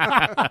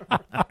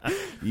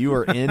 You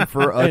are in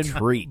for a And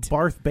treat.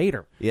 Barth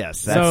Bader.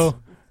 Yes, that's, So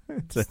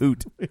it's a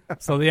hoot.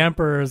 So the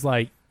Emperor is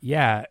like,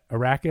 yeah,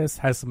 Arrakis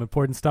has some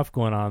important stuff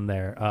going on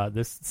there.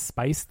 This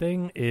spice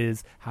thing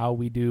is how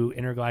we do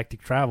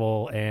intergalactic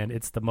travel, and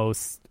it's the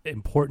most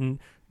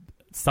important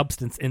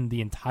substance in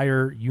the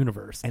entire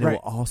universe. And it will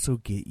also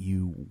get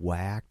you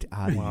whacked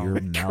out of your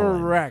melon.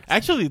 Correct.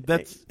 Actually,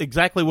 that's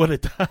exactly what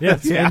it does.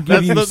 Yes, yeah, and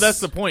give you that's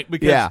the point.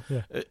 Because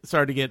Yeah.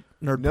 Sorry to get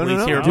nerd No, police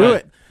no, here. do but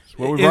it. That's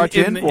what we brought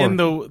you in for. In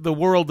the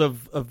world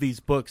of these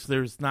books,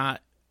 there's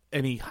not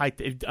any high.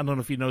 I don't know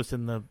if you noticed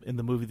in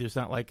the movie, there's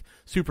not like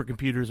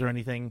supercomputers or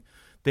anything.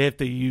 They have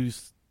to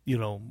use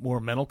more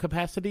mental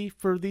capacity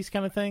for these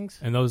kind of things.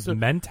 And those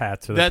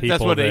mentats are the people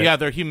that's what. that,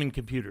 They're human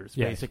computers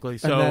basically.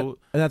 And So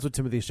that's what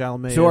Timothy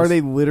Chalamet. So is. are they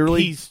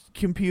literally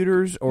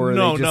computers, or are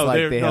they just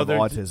like they have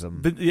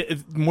autism?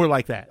 It's more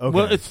like that. Okay.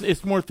 Well,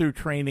 it's more through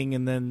training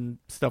and then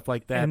stuff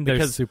like that. and because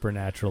they're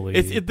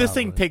supernaturally. this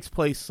thing takes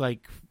place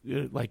like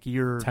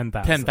year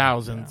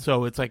 10,000. Yeah.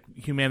 So it's like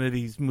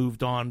humanity's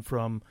moved on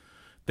from.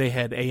 They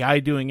had AI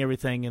doing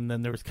everything, and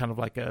then there was kind of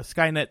like a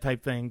Skynet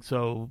type thing.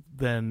 So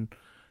then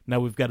now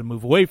we've got to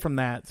move away from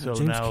that. So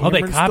James now, they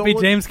Cameron copied stole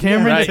it? James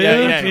Cameron Right, too.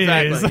 yeah,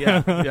 Jeez.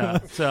 exactly. Yeah.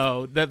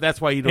 So that's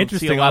why you don't see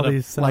Interesting, a lot all of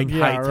these like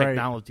sound- high Yeah, right.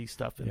 technology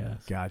stuff in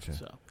this. Gotcha.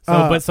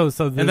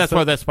 And that's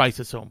why that spice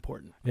is so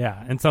important.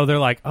 Yeah, and so they're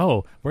like,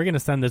 oh, we're going to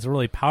send this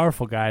really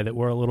powerful guy that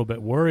we're a little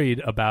bit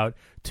worried about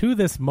to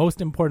this most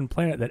important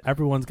planet that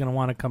everyone's going to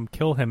want to come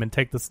kill him and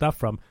take the stuff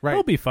from. Right.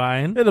 He'll be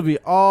fine. It'll be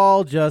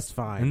all just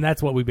fine. And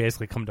that's what we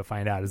basically come to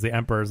find out is the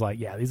Emperor's like,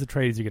 yeah, these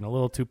Atreides are getting a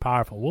little too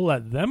powerful. We'll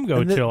let them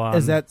go chill on.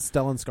 Is that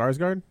Stellan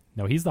Skarsgård?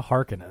 No, he's the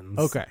Harkonnens.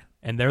 Okay.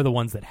 And they're the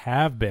ones that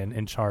have been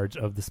in charge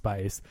of the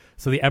spice.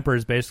 So the Emperor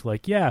is basically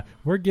like, yeah,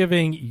 we're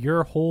giving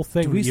your whole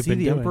thing Do we that you've see been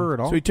the doing. Emperor at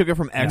all? So he took it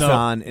from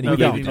Exxon and No, he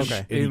gave they it don't. to Okay.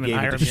 and he Even gave it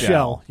Iron to Man.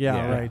 Shell.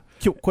 Yeah, right.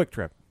 Quick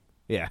Trip.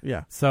 Yeah.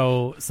 Yeah.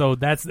 So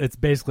it's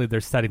basically they're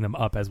setting them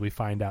up as we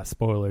find out.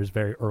 Spoilers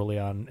very early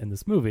on in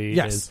this movie.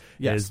 Yes.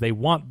 Is they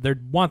want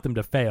them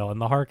to fail, and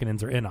the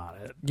Harkonnens are in on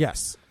it.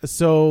 Yes.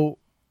 So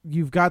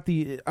you've got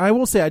I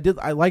will say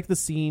I like the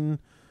scene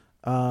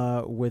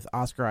with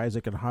Oscar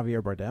Isaac and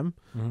Javier Bardem.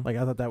 Mm-hmm. Like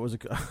I thought that was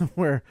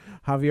where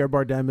Javier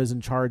Bardem is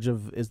in charge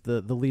is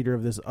the leader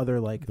of this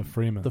other like The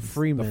Freemans. The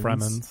Freemans. The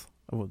Fremens.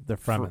 Oh, the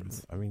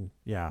Fremens. I mean,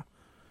 yeah.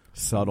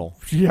 Subtle.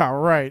 Yeah,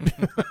 right.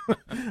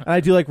 And I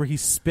do like where he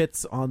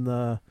spits on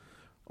the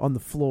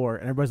floor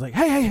and everybody's like,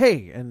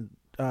 hey, and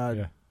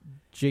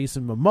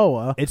Jason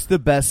Momoa. It's the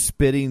best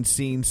spitting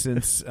scene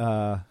since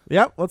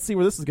Yep, let's see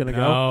where this is going to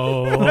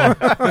go. No.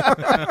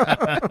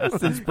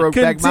 since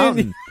Brokeback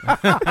Mountain.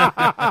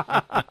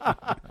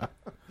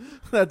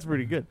 That's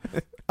pretty good.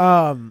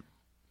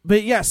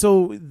 But yeah,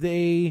 so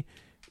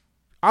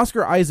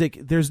Oscar Isaac.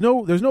 There's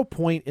no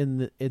point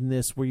in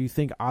this where you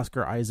think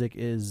Oscar Isaac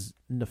is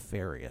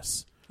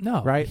nefarious.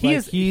 No, right? He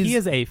Like, he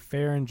is a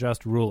fair and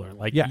just ruler.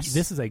 Like Yes.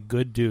 this is a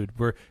good dude.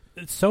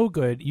 It's so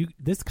good.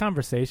 This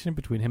conversation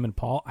between him and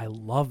Paul, I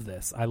love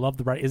this. I love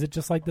the right. Is it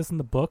just like this in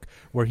the book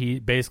where he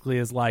basically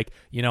is like,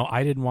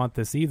 I didn't want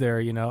this either,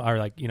 or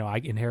like,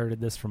 I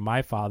inherited this from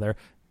my father,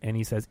 and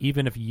he says,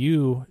 even if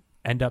you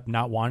end up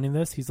not wanting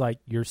this, he's like,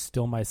 you're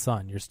still my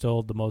son. You're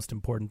still the most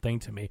important thing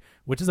to me,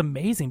 which is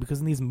amazing because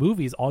in these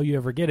movies, all you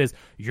ever get is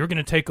you're going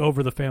to take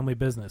over the family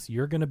business.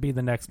 You're going to be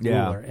the next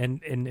ruler, and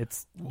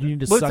it's you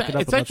need to Well, suck it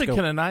up. It's actually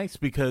kind of nice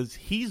because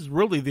he's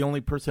really the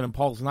only person in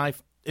Paul's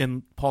life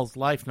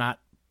not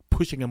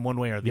pushing him one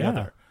way or the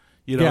other.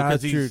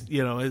 Because he's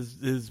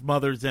his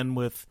mother's in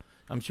with.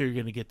 I'm sure you're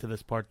going to get to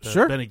this part.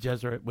 The Bene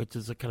Gesserit, which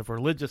is a kind of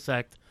religious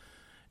sect,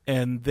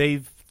 and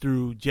they've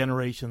through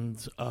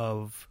generations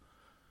of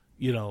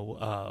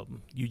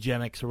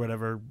eugenics or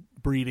whatever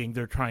breeding,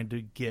 they're trying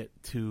to get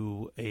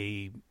to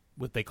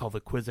what they call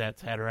the Kwisatz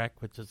Haderach,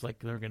 which is like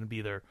they're going to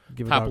be their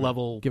top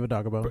level. Give a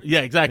dog a bone.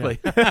 Yeah, exactly.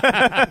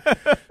 Yeah.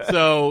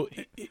 So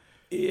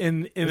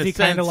in is a he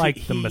sense, kind of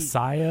like the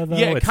Messiah though?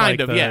 Yeah, It's kind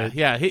like of.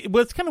 Yeah.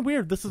 Well, it's kind of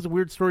weird. This is a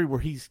weird story where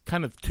he's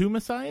kind of two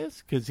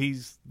messiahs because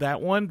he's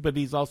that one, but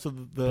he's also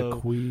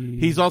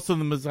he's also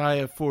the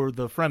Messiah for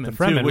the Fremen,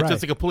 too, which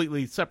is a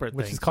completely separate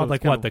which thing. is called so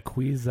like what the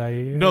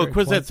Kwisatz? No,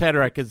 Kwisatz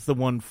Haderach is the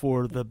one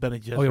for the Bene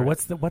Gesserit. Oh yeah,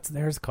 what's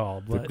theirs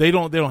called? They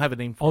don't have a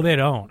name for it. Oh, they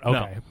don't. Okay.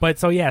 No. But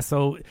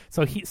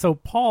so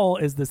Paul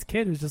is this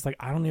kid who's just like,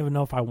 I don't even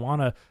know if I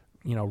want to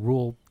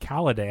rule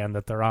Caladan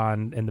that they're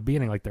on in the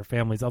beginning, like their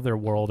family's other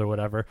world or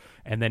whatever.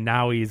 And then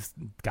now he's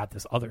got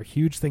this other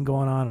huge thing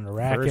going on in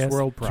Arrakis. First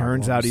world problems.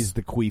 Turns out he's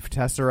the Queef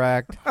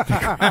Tesseract.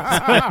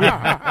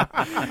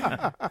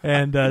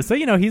 And so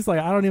he's like,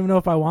 I don't even know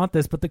if I want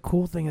this. But the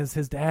cool thing is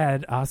his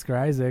dad, Oscar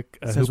Isaac,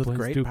 says who with plays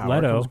great Duke power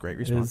Leto, comes great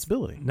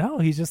responsibility. No,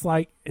 he's just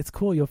like, it's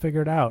cool. You'll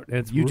figure it out. And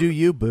it's You do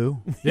you,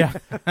 boo. Yeah,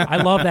 I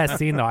love that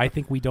scene though. I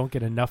think we don't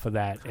get enough of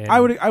that. And I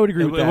would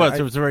agree with that.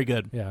 It was very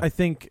good. Yeah. I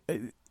think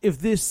if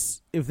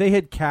they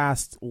had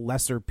cast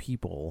lesser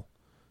people,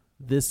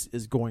 this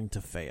is going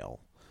to fail.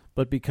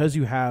 But because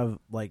you have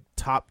like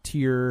top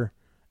tier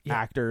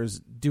actors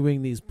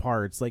doing these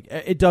parts, like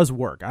it does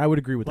work. I would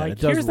agree with that. Like, It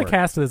does here's work. the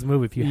cast of this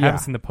movie. If you haven't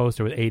seen the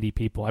poster with 80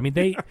 people, I mean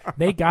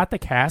they got the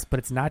cast, but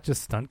it's not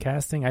just stunt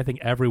casting. I think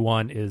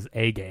everyone is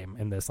A game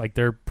in this. Like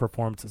their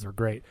performances are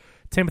great.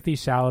 Timothy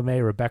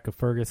Chalamet, Rebecca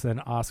Ferguson,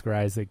 Oscar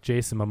Isaac,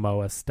 Jason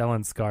Momoa,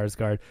 Stellan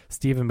Skarsgård,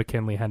 Stephen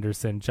McKinley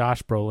Henderson,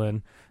 Josh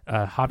Brolin,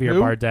 Javier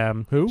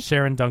Bardem,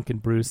 Sharon Duncan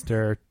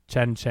Brewster,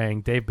 Chen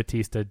Chang, Dave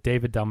Bautista,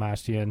 David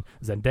Dalmatian,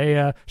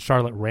 Zendaya,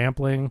 Charlotte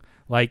Rampling.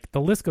 Like,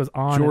 the list goes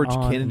on. George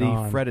and on Kennedy, and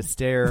on. Fred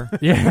Astaire.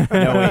 Yeah.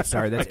 No, wait,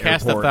 sorry, that's a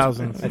cast of Airport.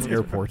 thousands. That's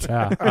Airport.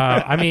 Yeah.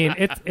 I mean,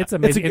 it's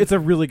amazing. It's a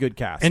really good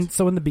cast. And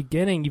so in the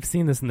beginning, you've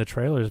seen this in the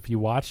trailers if you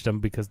watched them,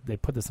 because they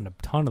put this in a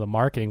ton of the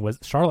marketing, was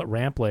Charlotte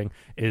Rampling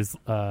is,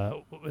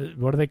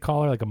 what do they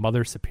call her? Like a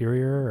mother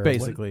superior? Or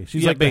basically. what?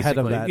 She's like the head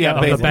of that. Yeah,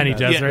 of the Bene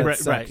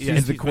Gesserit. Right.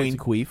 She's the Queen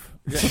Queef.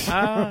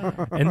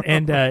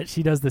 And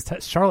she does this.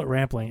 Charlotte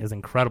Rampling is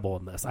incredible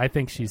in this. I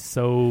think she's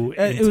so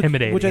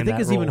intimidating. Which I think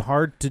in is that even role.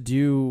 hard to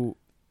do.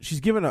 She's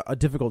given a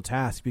difficult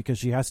task because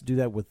she has to do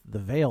that with the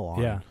veil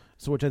on. Yeah.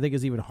 So which I think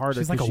is even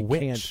harder. She's like a she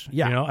witch. Can't,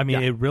 yeah. You know, I mean,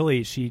 yeah. it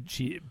really,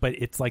 but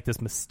it's like this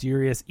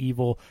mysterious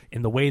evil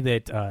in the way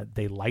that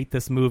they light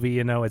this movie.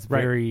 You know, it's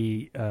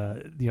very,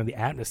 the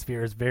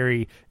atmosphere is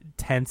very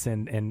tense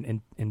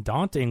and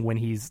daunting when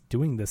he's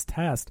doing this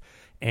test.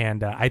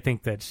 And I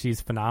think that she's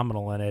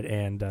phenomenal in it.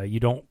 And you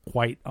don't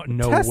quite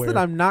know test where. that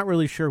I'm not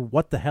really sure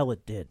what the hell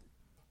it did.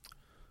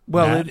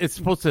 Well, it's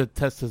supposed to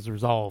test his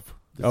resolve.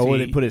 When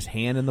they put his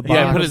hand in the box?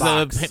 Yeah, put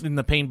his in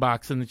the pain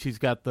box, and then she's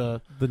got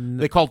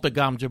they call it the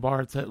Gom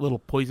Jabbar. It's that little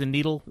poison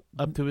needle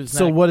up to his neck.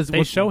 So what is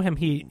they show him?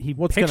 He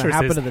what's pictures gonna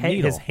happen his, to the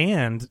needle? his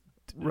hand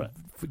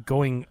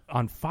going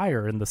on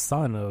fire in the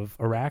sun of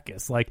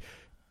Arrakis. Like,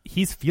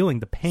 he's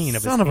feeling the pain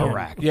of his hand.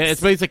 Arrakis. Yeah, it's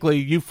basically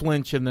you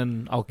flinch and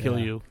then I'll kill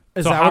you.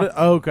 Is So that what it,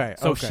 okay.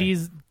 So okay.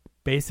 she's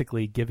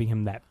basically giving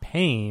him that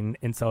pain,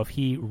 and so if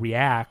he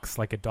reacts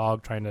like a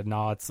dog trying to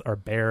gnaw or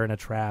bear in a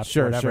trap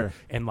or whatever,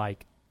 and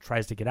like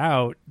tries to get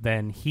out,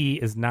 then he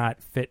is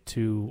not fit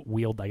to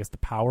wield, I guess, the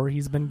power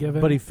he's been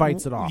given. But he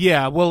fights it off.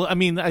 Yeah, well, I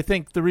mean, I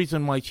think the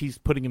reason why she's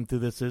putting him through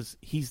this is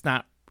he's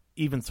not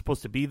even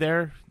supposed to be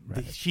there.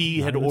 Right. She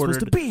Not had even ordered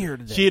supposed to be here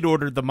today. She had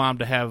ordered the mom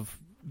to have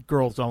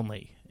girls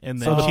only,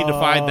 and then she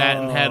defied that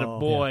and had a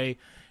boy.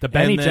 Yeah. The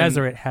Bene And then-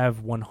 Gesserit have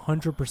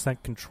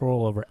 100%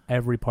 control over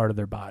every part of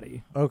their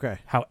body. Okay.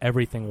 How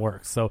everything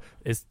works. So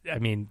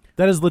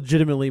That is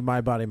legitimately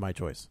my body, my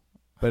choice.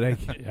 But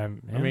I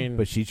mean,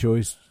 but she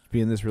chose to be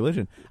in this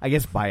religion. I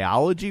guess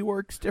biology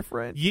works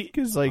different.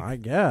 Because I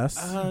guess.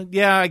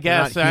 Yeah, I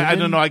guess. Not I don't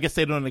human? know. I guess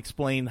they don't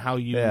explain how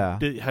you Yeah.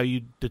 how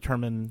you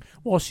determine.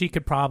 well, she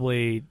could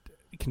probably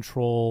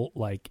control,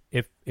 like,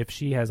 if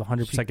she has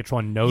 100% control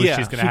and knows Yeah.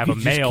 she's going She to have a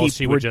could just male, keep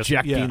she would just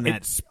rejecting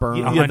that sperm.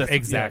 Yeah, that's-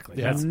 exactly.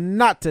 yeah. That's-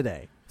 Not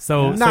today.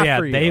 So Not yeah,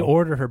 for you. they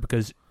order her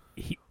because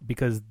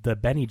the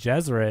Bene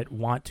Gesserit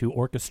want to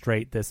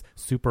orchestrate this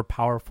super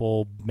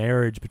powerful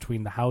marriage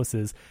between the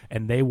houses,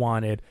 and they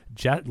wanted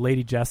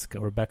Lady Jessica,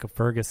 Rebecca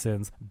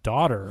Ferguson's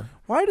daughter,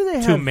 Why do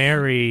they to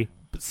marry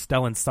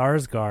Stellan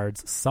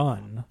Skarsgård's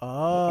son,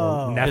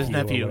 or His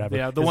nephew. or whatever.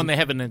 Yeah, the one they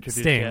haven't introduced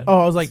Sting. yet. Oh,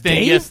 I was like, Sting.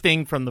 Dave? Yeah,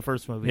 Sting from the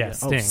first movie. Yeah,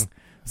 Sting.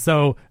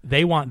 So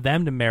they want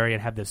them to marry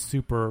and have this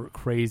super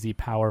crazy,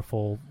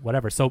 powerful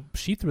whatever. So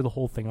she threw the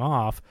whole thing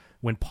off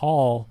when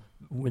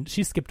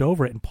she skipped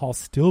over it, and Paul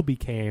still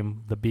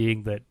became the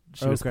being that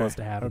she was supposed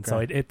to have. And so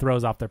it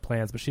throws off their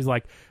plans. But she's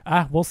like,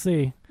 we'll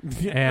see.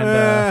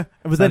 And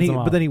but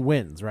then he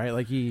wins, right?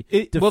 Like he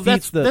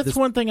defeats that's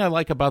one thing I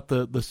like about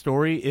the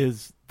story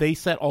is they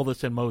set all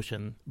this in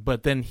motion,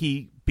 but then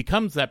he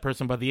becomes that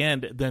person by the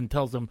end, then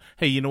tells them,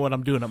 hey, you know what,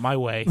 I'm doing it my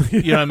way.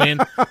 You know what I mean?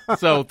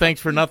 So thanks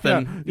for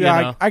nothing. Yeah,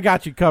 you know? I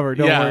got you covered.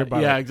 Don't worry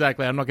about it. Yeah,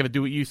 exactly. I'm not going to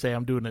do what you say.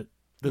 I'm doing it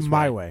this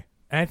my way.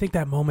 And I think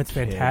that moment's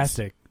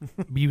fantastic.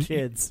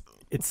 Kids.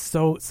 It's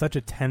such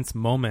a tense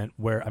moment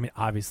where, I mean,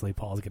 obviously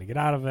Paul's going to get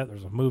out of it.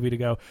 There's a movie to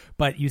go.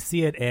 But you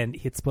see it, and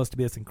it's supposed to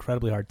be this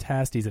incredibly hard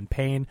test. He's in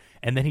pain,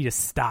 and then he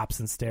just stops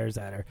and stares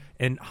at her.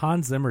 And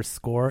Hans Zimmer's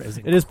score is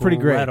incredible. It is pretty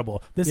great.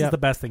 This is the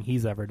best thing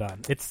he's ever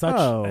done. It's such...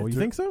 Oh, you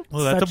think so?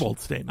 Well, that's a bold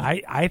statement.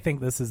 I think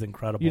this is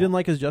incredible. You didn't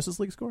like his Justice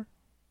League score?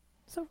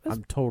 So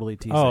I'm totally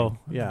teasing. Oh,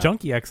 yeah.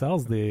 Junkie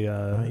XL's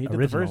the he did original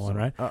the first one,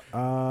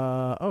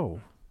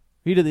 right?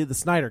 He did the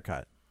Snyder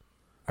cut.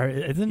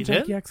 Isn't He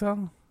Junkie did?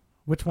 XL?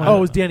 Which one? Oh, it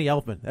was Danny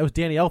Elfman. That was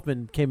Danny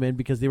Elfman came in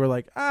because they were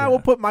like, we'll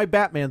put my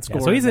Batman score.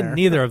 Yeah, so he's in in there.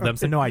 neither of them.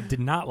 So no, I did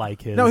not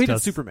like his. No, he did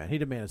just- Superman. He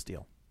did Man of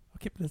Steel.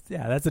 Okay, but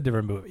that's a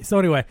different movie. So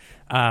anyway,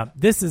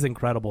 this is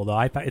incredible, though.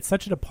 I thought it's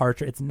such a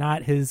departure. It's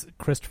not his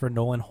Christopher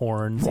Nolan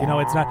horns. You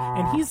know, it's not.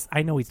 And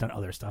I know he's done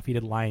other stuff. He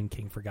did Lion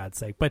King, for God's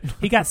sake. But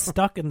he got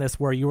stuck in this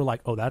where you were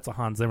like, oh, that's a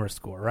Hans Zimmer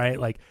score, right?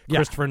 Like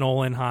Christopher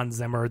Nolan, Hans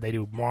Zimmer, they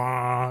do,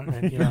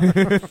 and, you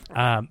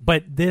know.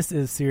 But this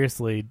is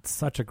seriously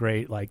such a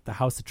great, like, the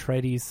House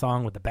Atreides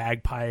song with the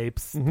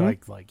bagpipes.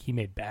 Like he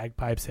made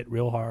bagpipes hit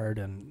real hard,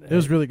 and It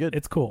was really good.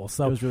 It's cool.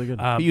 So It was really good.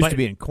 He used to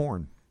be in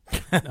Korn.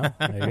 there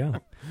you go.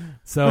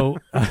 So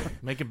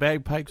Making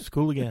bagpipes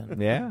cool again.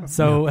 Yeah.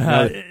 So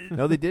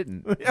no, they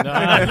didn't. but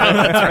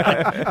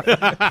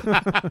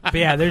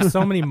yeah, there's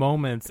so many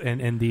moments,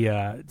 and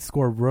the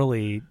score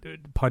really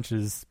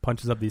punches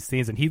up these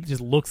scenes, and he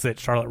just looks at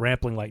Charlotte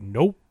Rampling like,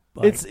 nope,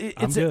 like,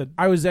 I'm good.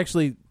 I was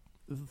actually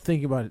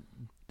thinking about it.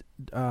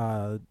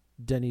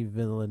 Denis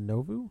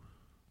Villeneuve.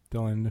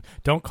 Dylan,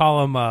 don't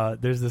call him.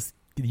 There's this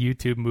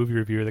YouTube movie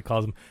reviewer that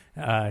calls him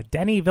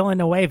Denis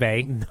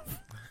Villeneuve.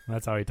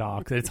 That's how he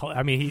talks.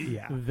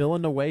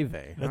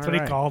 Villanueva. That's what he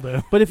called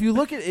him. But if you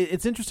look at it,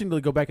 it's interesting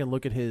to go back and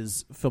look at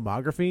his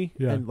filmography,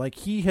 and like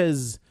he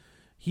has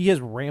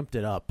ramped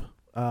it up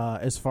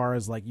as far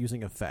as like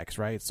using effects,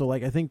 right? So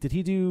like I think did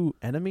he do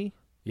Enemy?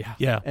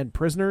 Yeah. And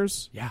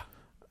Prisoners? Yeah.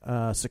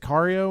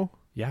 Sicario?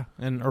 Yeah.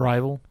 And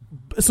Arrival.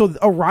 So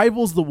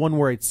Arrival's the one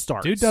where it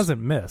starts. Dude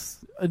doesn't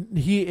miss.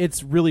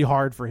 It's really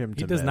hard for him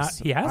to does miss.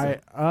 He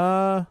hasn't.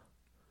 I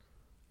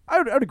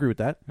would agree with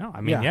that. No,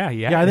 I mean, yeah.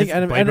 I think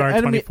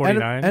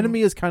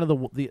Enemy is kind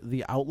of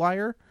the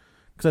outlier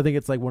because I think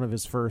it's like one of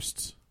his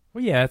first.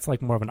 Well, yeah, it's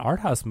like more of an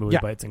art house movie,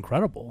 but it's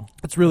incredible.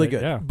 It's really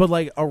good. Yeah. But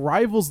like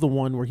Arrival's the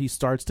one where he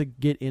starts to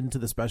get into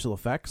the special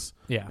effects.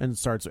 Yeah. And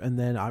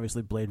then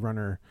obviously Blade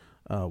Runner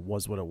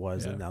was what it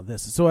was, and now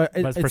this. So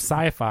but for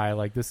sci-fi,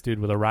 like this dude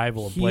with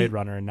Arrival and Blade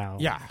Runner, and now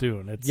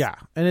Dune.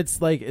 And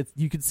it's like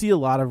you could see a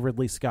lot of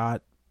Ridley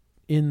Scott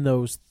in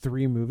those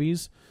three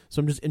movies. So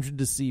I'm just interested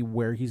to see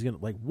where he's gonna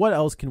like. What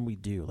else can we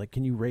do? Like,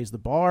 can you raise the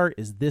bar?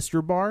 Is this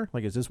your bar?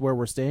 Like, is this where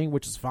we're staying?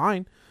 Which is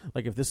fine.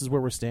 Like, if this is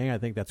where we're staying, I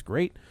think that's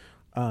great.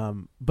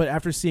 But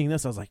after seeing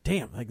this, I was like,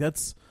 damn, like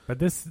that's. But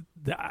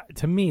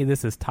to me,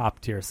 this is top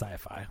tier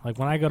sci-fi. Like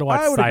when I go to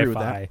watch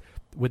sci-fi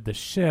with the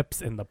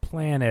ships and the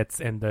planets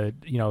and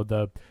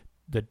the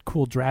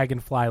cool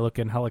dragonfly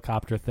looking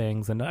helicopter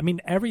things, and I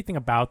mean everything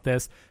about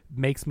this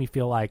makes me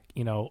feel like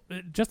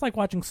just like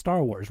watching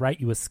Star Wars, right?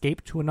 You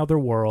escape to another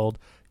world.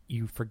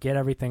 You forget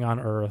everything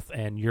on Earth,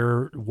 and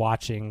you're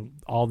watching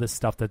all this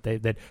stuff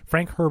that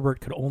Frank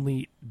Herbert could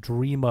only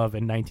dream of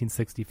in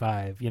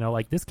 1965.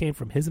 Like this came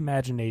from his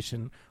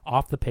imagination,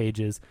 off the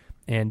pages,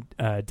 and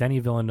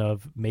Denis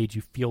Villeneuve made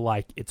you feel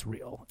like it's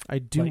real. I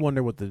do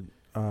wonder what the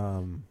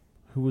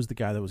who was the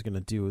guy that was going to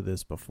do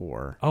this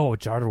before? Oh,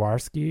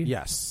 Jodorowsky?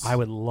 Yes, I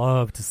would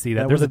love to see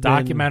that. There's a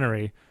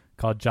documentary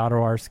called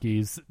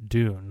Jodorowsky's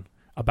Dune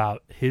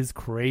about his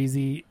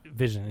crazy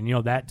vision,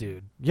 and that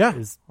dude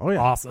is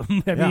awesome.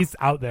 He's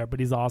out there, but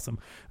he's awesome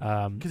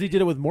because he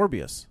did it with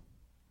Morbius,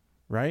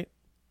 right?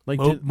 Like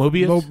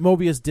Mobius.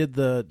 Mobius did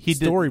the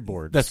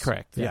storyboards. That's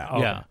correct.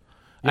 Yeah.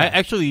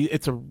 Actually,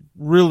 it's a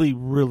really,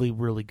 really,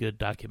 really good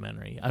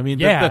documentary. I mean,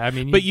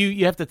 but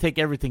you have to take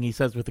everything he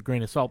says with a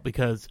grain of salt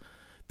because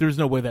there's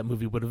no way that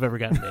movie would have ever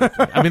gotten made.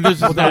 I mean,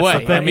 there's just no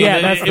way. I mean,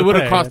 it would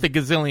have cost $1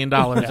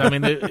 gazillion. I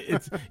mean,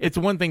 it's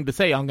one thing to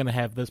say, I'm going to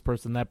have this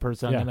person, that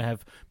person. I'm going to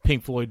have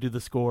Pink Floyd do the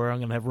score. I'm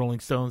going to have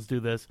Rolling Stones do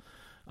this.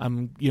 But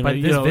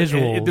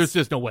visuals, there's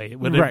just no way.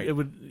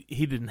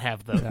 He didn't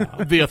have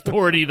the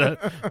authority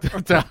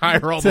to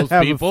hire all those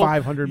people.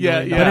 $500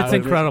 million. But it's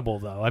incredible,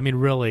 though. I mean,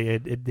 really,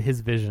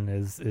 his vision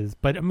is.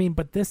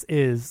 But this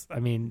is.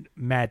 I mean,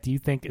 Matt, do you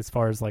think as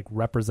far as like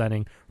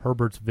representing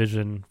Herbert's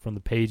vision from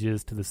the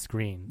pages to the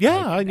screen?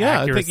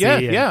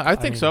 I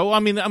think so. I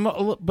mean,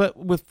 but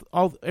with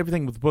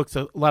everything with books,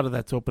 a lot of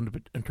that's open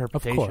to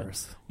interpretation. Of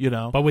course,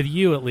 But with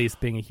you at least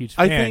being a huge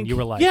fan, you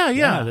were like,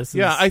 this is.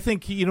 Yeah, I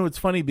think it's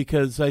funny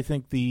because I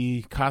think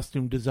the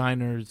costume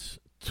designers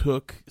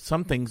took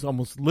some things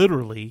almost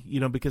literally,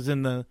 because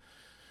in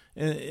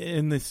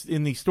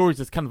these stories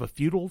it's kind of a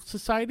feudal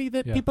society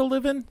that people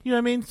live in. You know what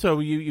I mean? So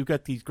you've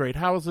got these great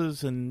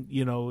houses, and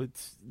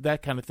it's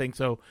that kind of thing.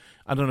 So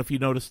I don't know if you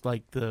noticed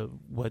like the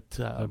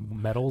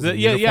medals. They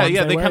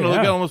kind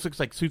of almost looks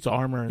like suits of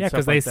armor. And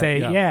because they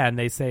say and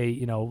they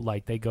say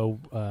like they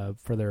go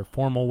for their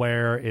formal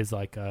wear is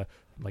like it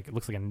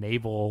looks like a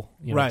naval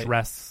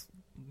dress.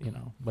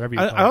 Whatever you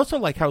call it. I also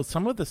like how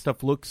some of the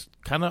stuff looks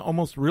kind of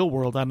almost real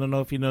world. I don't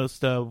know if you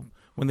noticed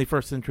when they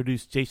first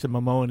introduced Jason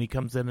Momoa and he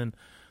comes in and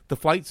the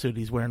flight suit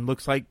he's wearing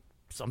looks like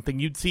something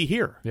you'd see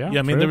here. Yeah,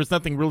 I mean, there was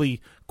nothing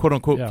really quote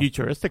unquote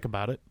futuristic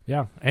about it.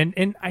 Yeah,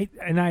 and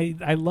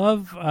I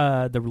love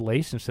the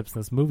relationships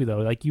in this movie though.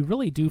 Like you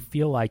really do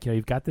feel like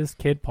you've got this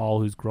kid Paul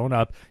who's grown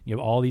up. You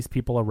have all these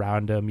people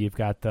around him. You've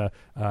got the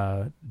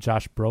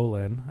Josh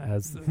Brolin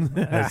as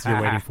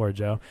you're waiting for,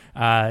 Joe,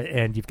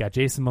 and you've got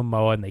Jason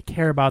Momoa, and they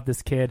care about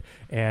this kid.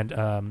 And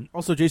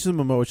also, Jason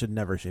Momoa should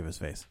never shave his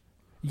face.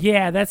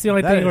 Yeah, that's the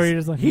only thing where you're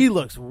just like he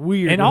looks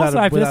weird. And also,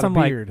 I feel I'm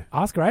like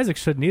Oscar Isaac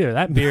shouldn't either.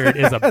 That beard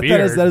is a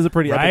beard. that is a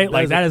pretty right.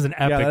 Epic, that is an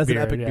epic. That is beard,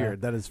 an epic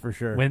beard. That is for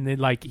sure. When when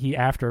he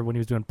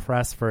was doing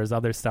press for his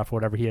other stuff or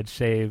whatever, he had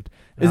shaved.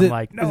 And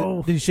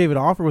no. Did he shave it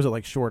off or was it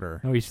like shorter?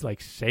 No, he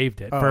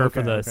shaved it for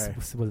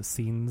the was it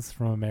Scenes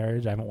from a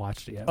Marriage. I haven't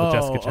watched it yet. With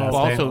Jessica Chastain.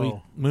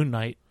 Also, Moon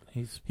Knight.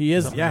 He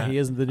is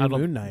the new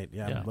Moon Knight.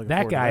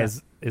 That guy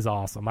is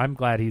awesome. I'm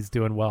glad he's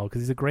doing well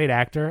because he's a great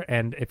actor.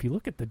 And if you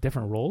look at the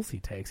different roles he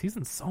takes, he's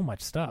in so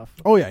much stuff.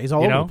 Oh yeah, he's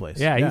all over the place.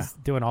 Yeah, he's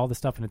doing all the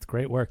stuff, and it's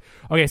great work.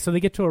 Okay, so they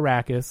get to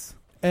Arrakis,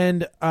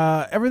 and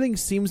everything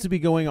seems to be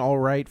going all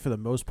right for the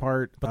most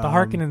part. But the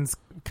Harkonnens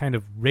kind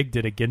of rigged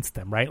it against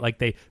them, right? Like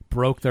they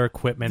broke their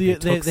equipment.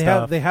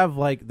 They have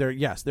like their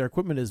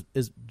equipment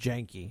is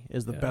janky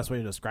is the best way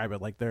to describe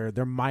it. Like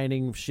their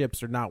mining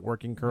ships are not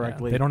working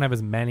correctly. They don't have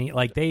as many.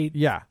 Like they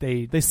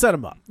set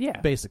them up.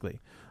 Yeah, basically.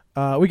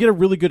 We get a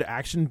really good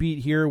action beat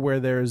here where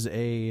there's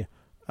one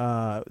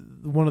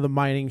of the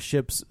mining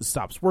ships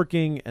stops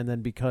working, and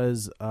then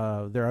because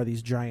there are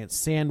these giant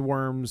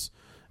sandworms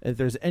if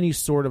there's any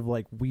sort of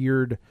like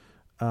weird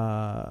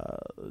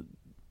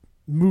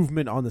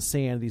movement on the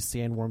sand, these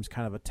sandworms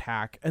kind of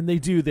attack, and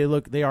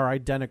they are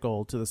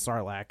identical to the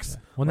Sarlaccs.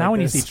 Well, now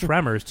when you see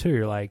Tremors too,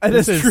 you're like,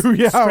 this is true.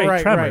 Yeah, straight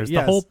right, Tremors. right,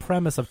 yes. The whole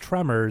premise of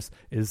Tremors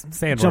is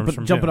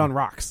sandworms jumping on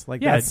rocks.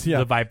 Like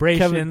the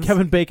vibrations.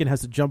 Kevin Bacon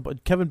has to jump.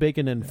 Kevin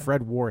Bacon and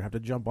Fred Ward have to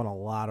jump on a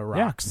lot of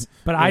rocks.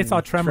 But I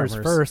saw Tremors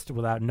first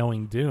without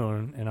knowing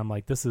Dune, and I'm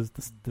like, this is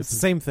the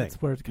same thing.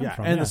 That's where it comes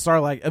from. And the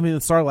Sarlacc. I mean, the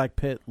Sarlacc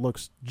pit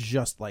looks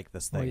just like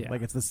this thing. Oh, yeah.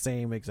 Like it's the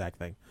same exact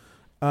thing.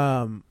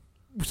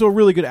 So a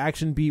really good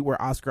action beat where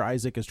Oscar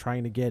Isaac is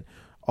trying to get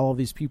all of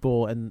these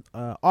people and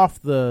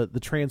off the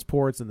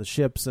transports and the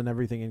ships and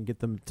everything and get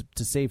them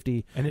to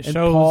safety. And it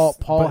shows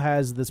Paul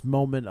has this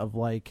moment of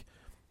like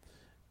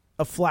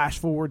a flash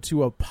forward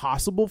to a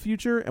possible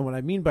future. And what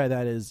I mean by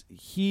that is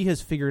he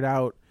has figured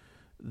out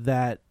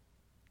that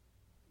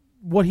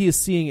what he is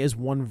seeing is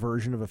one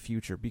version of a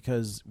future,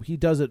 because he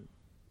does it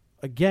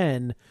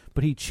again,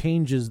 but he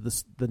changes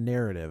the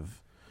narrative.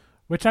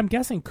 Which I'm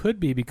guessing could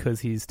be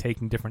because he's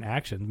taking different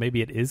actions.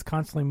 Maybe it is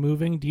constantly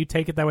moving. Do you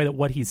take it that way, that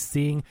what he's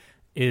seeing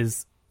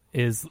is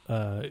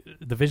the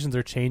visions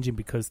are changing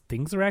because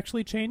things are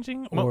actually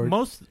changing? Or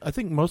I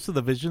think most of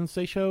the visions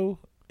they show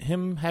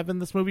him having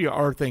this movie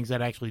are things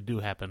that actually do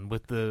happen.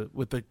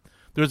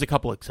 There's a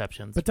couple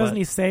exceptions. But doesn't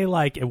he say,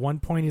 like, at one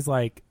point he's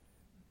like,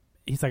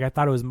 I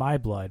thought it was my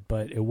blood,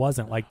 but it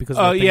wasn't, like, because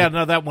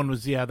that one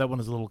was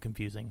a little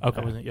confusing.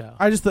 Okay.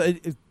 I just thought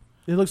it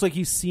looks like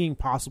he's seeing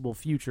possible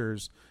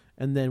futures.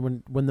 And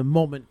then when the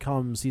moment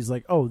comes, he's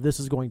like, "Oh, this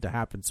is going to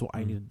happen, so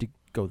I need to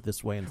go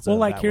this way instead." Well,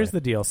 of like that here's way.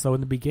 the deal. So in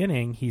the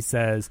beginning, he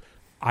says,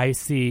 "I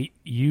see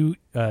you."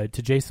 To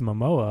Jason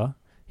Momoa,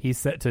 he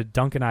said to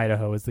Duncan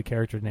Idaho is the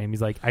character name.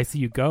 He's like, "I see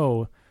you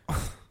go,"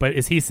 but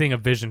is he seeing a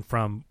vision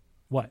from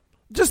what?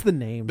 Just the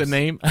names. The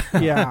name.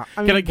 Yeah.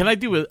 I mean, can I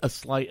do a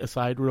slight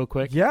aside real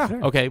quick? Yeah.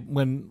 Sure. Okay.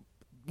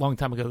 Long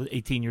time ago,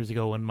 18 years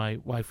ago, when my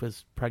wife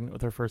was pregnant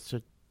with her first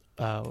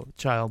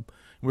child.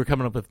 We were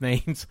coming up with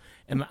names,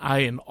 and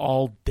I, in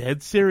all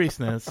dead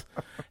seriousness,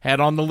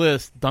 had on the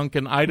list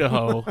Duncan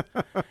Idaho,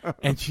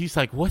 and she's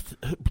like, "What,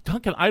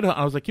 Duncan Idaho?"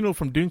 I was like,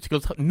 "From Dune." She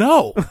goes,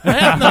 "No,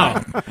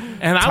 no,"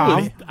 and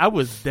I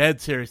was dead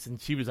serious, and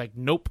she was like,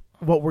 "Nope."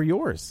 What were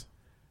yours?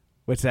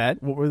 What's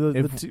that? What were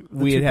the if two?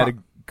 We had a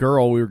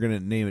girl, we were going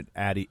to name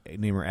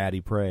her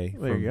Addie Prey.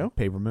 There you go.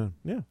 Paper Moon.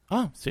 Yeah.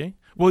 Oh, see.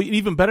 Well,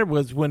 even better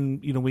was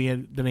when we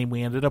had the name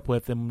we ended up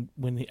with, and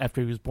after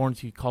he was born,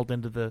 she called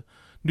into the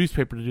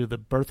newspaper to do the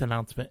birth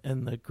announcement,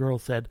 and the girl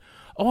said,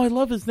 "Oh, I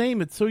love his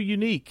name, it's so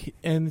unique."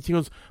 And she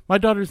goes, "My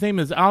daughter's name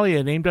is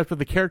Alia, named after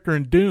the character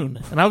in Dune."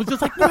 And I was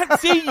just like, "What?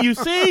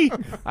 See,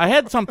 I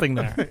had something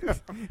there."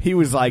 He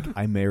was like,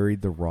 "I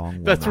married the wrong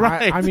woman." That's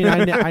right. I mean,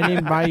 I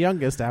named my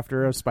youngest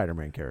after a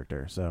Spider-Man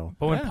character. So,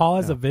 but when Paul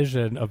has a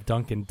vision of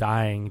Duncan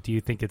dying, do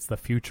you think it's the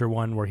future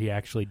one where he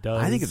actually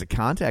does? I think it's a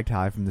contact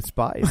high from the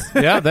spies.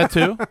 Yeah, that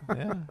too.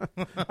 Yeah.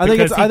 I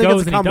think it's a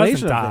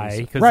combination of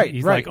things. Because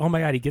he's like, "Oh my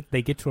god!"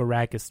 They get to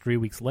Arrakis 3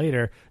 weeks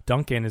later.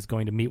 Duncan is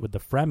going to meet with the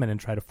Fremen and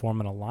try to form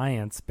an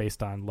alliance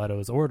based on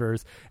Leto's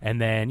orders.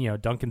 And then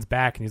Duncan's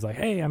back and he's like,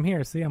 "Hey, I'm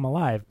here. See, I'm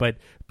alive." But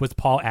was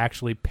Paul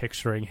actually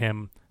picturing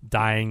him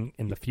dying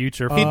in the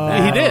future? He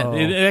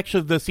did. It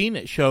actually, the scene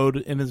it showed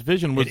in his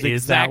vision was the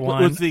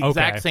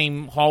exact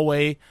same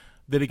hallway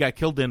that he got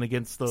killed in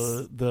against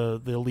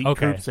the elite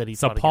troops that he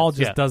fought Paul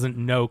against. just doesn't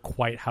know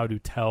quite how to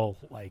tell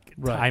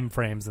time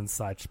frames and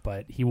such,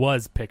 but he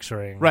was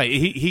picturing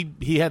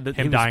he had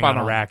him dying on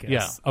Arrakis.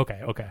 Yeah.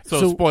 Okay.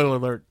 So spoiler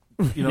alert.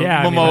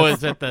 Momoa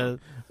is at the.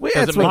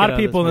 There's a lot of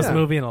people in this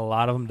movie, and a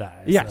lot of them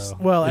die. Yes. So.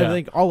 Well, I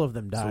think all of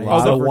them die. A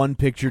lot of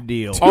one-picture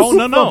deal. Oh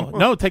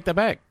no! Take that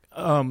back.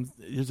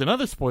 There's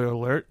another spoiler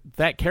alert.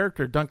 That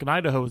character, Duncan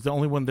Idaho, is the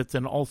only one that's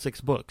in all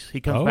 6 books.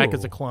 He comes back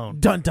as a clone.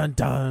 Dun dun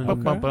dun.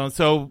 Okay.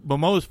 So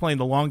Momoa's playing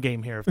the long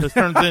game here. If this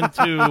turns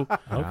into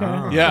he's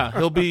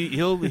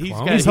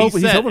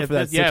hoping for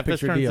that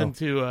 6-picture deal.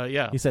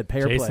 Into he said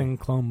pay or Jason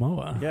play.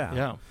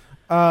 Momoa.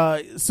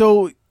 Yeah.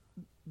 So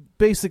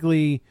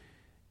basically,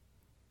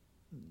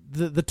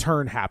 the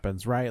turn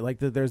happens, right? Like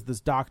there's this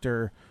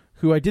doctor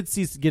who I did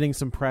see getting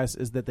some press,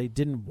 is that they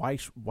didn't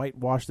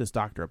whitewash this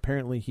doctor.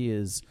 Apparently, he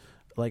is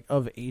like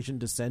of Asian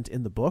descent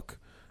in the book,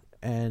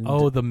 and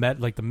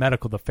the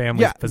medical, the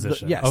family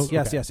physician. Yes.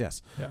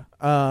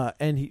 Yeah.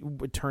 And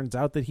it turns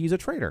out that he's a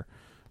traitor,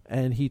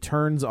 and he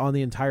turns on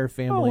the entire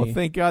family. Oh, well,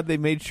 thank God they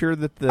made sure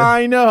that the.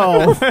 I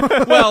know.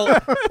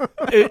 Well,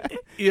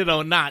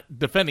 not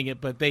defending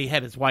it, but they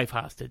had his wife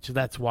hostage. So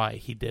that's why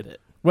he did it.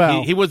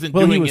 Well, he wasn't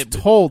doing it. He was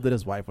told that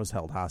his wife was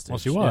held hostage. Well,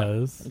 she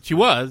was. She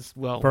was.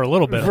 Well, for a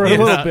little bit.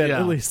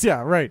 At least.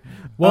 Yeah, right.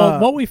 Well,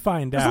 what we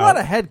find out... There's a lot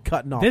of head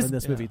cutting off in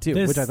this movie, too,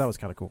 which I thought was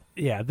kind of cool.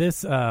 Yeah,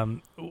 this...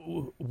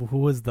 who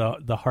was the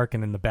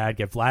Harkonnen, the bad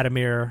guy?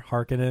 Vladimir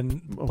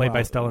Harkonnen, played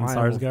by Stellan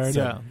Skarsgård.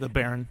 Yeah, the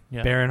Baron.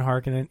 Yeah. Baron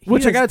Harkonnen.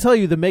 Which I got to tell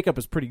you, the makeup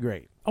is pretty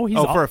great. Oh,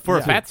 for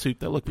a fat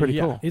suit, that looked pretty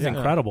cool. He's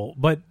incredible.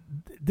 But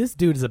this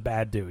dude is a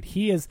bad dude.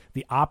 He is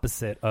the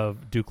opposite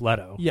of Duke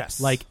Leto.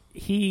 Yes. Like,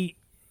 he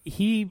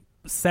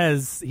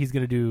says he's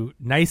going to do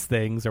nice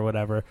things or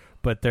whatever,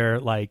 but they're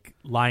like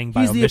lying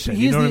by omission.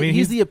 You know what I mean?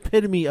 He's the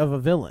epitome of a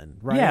villain,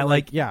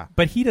 right? Yeah,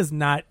 But he does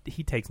not.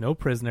 He takes no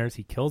prisoners.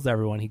 He kills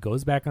everyone. He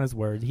goes back on his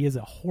word. He is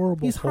a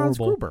horrible. He's Hans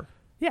Gruber.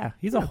 Yeah,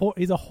 he's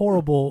a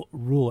horrible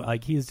ruler.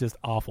 Like he's just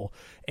awful.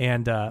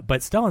 And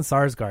but Stellan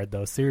Skarsgård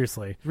though,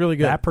 seriously, really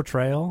good. That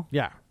portrayal,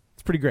 yeah,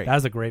 it's pretty great.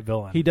 That's a great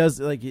villain. He does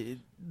like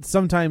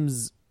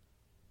sometimes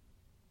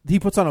he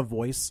puts on a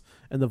voice,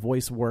 and the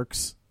voice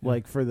works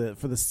like for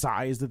the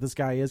size that this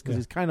guy is because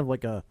he's kind of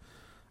like a.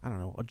 I don't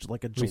know,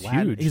 like a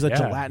gelatin. He's a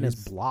gelatinous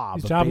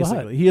blob. He's Jabba the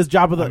Hutt. He is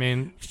Jabba the. I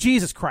mean,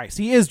 Jesus Christ,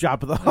 he is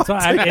Jabba the Hutt. So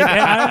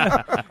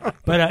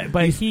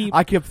but he.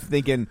 I kept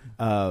thinking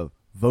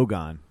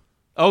Vogon.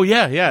 Oh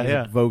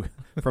yeah.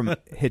 From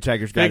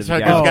Hitchhiker's Guide to the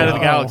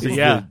Galaxy.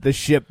 Yeah, the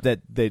ship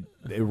that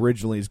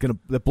originally is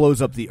that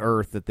blows up the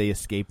Earth that they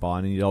escape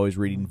on, and he's always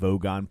reading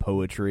Vogon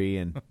poetry,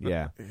 and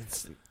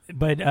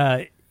But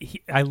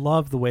I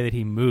love the way that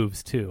he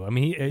moves too. I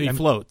mean, he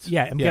floats.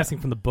 Yeah, I'm guessing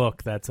from the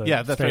book that's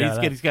that's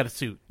right. He's got a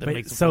suit that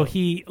makes him so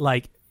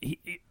float.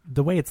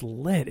 The way it's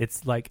lit,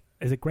 it's like,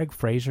 is it Greg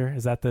Fraser?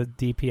 Is that the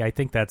DP? I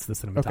think that's the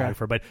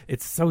cinematographer. But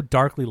it's so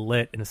darkly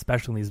lit, and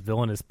especially in these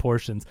villainous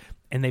portions,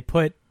 and they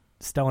put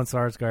Stellan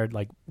Skarsgård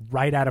like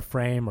right out of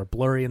frame or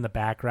blurry in the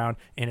background,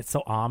 and it's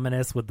so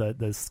ominous with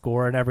the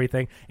score and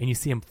everything, and you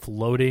see him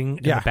floating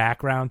in the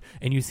background,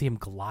 and you see him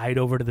glide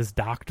over to this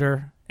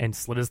doctor and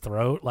slit his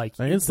throat. Like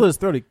he didn't slit his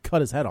throat, he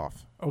cut his head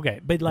off.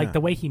 Okay, but like the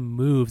way he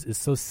moves is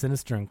so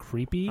sinister and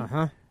creepy.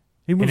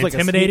 He moves like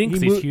intimidating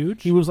because he's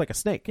huge. He moves like a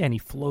snake. Yeah, and he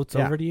floats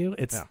over to you.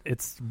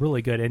 It's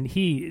really good, and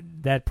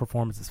that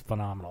performance is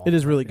phenomenal. It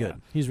is really good.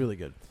 He's really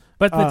good.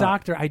 But the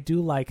doctor, I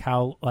do like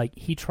how like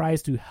he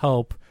tries to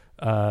help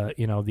the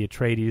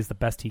Atreides the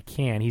best he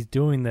can. He's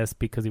doing this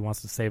because he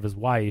wants to save his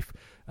wife,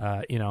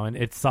 and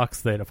it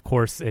sucks that of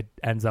course it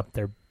ends up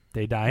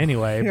they die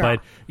anyway,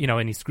 but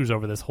and he screws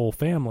over this whole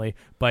family,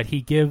 but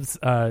he gives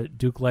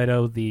Duke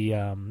Leto the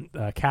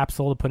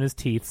capsule to put in his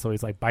teeth, so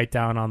he's like, bite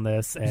down on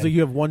this, and so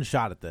you have one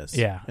shot at this,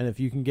 and if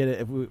you can get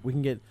it, if we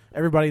can get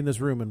everybody in this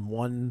room in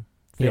one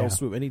fell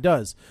swoop, and he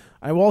does.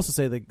 I will also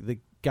say the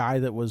guy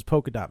that was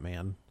Polka Dot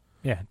Man,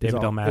 David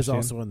Dalmatian is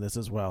also in this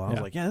as well. I was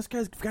like, this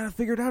guy's got it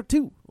figured out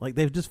too. Like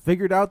they've just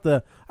figured out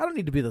I don't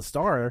need to be the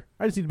star.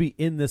 I just need to be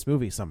in this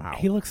movie somehow.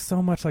 He looks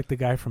so much like the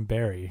guy from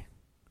Barry.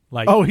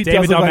 Like he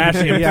David does look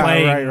Dalmatian like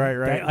playing.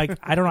 Right. Like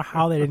I don't know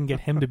how they didn't get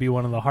him to be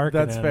one of the Harkonnen.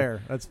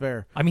 That's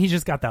fair. I mean, he's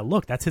just got that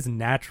look. That's his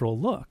natural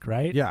look,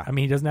 right? Yeah. I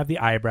mean, he doesn't have the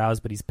eyebrows,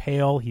 but he's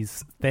pale.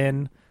 He's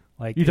thin.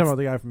 Like you talking about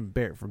the guy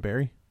from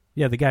Barry?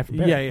 Yeah, the guy from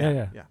Barry.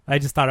 Yeah. I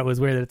just thought it was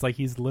weird that it's like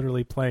he's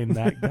literally playing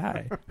that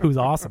guy who's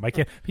awesome.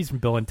 He's from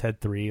Bill and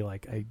Ted 3.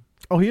 Like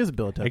he is a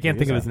Bill and Ted 3. I can't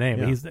think of his name,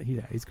 but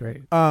he's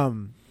great.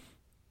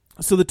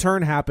 So the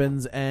turn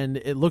happens, and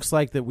it looks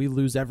like that we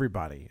lose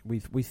everybody. We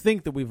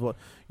think that we've,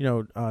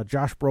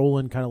 Josh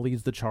Brolin kind of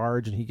leads the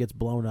charge, and he gets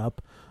blown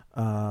up.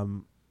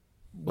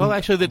 Well,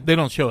 actually, they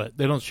don't show it.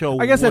 They don't show.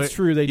 I guess that's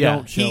true. They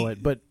don't show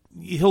it, but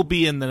he'll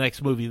be in the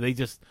next movie.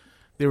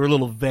 They were a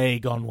little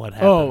vague on what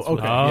happens. Oh,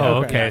 okay.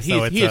 Okay.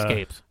 So he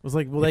escapes. It was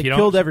like, well, they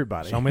killed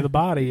everybody. Show me the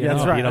body.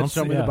 That's right.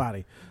 Show me the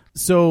body.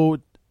 So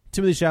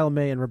Timothée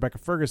Chalamet and Rebecca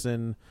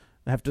Ferguson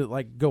have to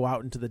like go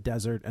out into the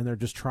desert, and they're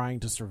just trying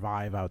to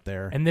survive out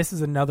there. And this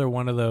is another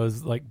one of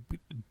those like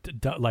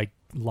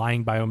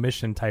lying by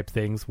omission type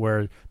things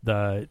where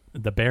the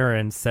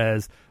Baron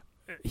says,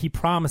 he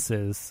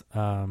promises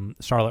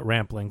Charlotte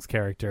Rampling's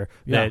character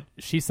that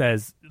she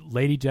says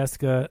Lady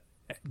Jessica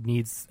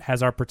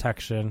has our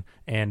protection,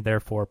 and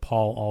therefore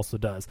Paul also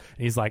does.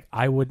 And he's like,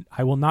 I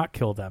will not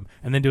kill them.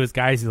 And then to his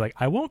guys, he's like,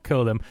 I won't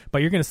kill them,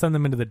 but you're going to send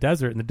them into the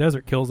desert, and the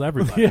desert kills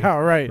everybody.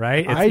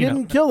 Right. I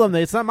didn't kill them.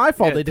 It's not my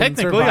fault. They didn't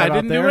technically, survive I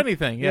didn't out there. do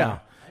anything. Yeah.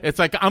 It's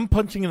like I'm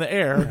punching in the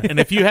air, and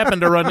if you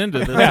happen to run into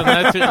this, then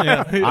that's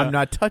it. I'm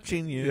not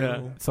touching you.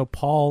 Yeah. So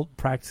Paul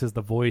practices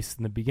the voice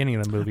in the beginning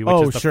of the movie,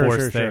 which is the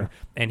Force thing, sure.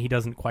 and he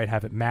doesn't quite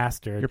have it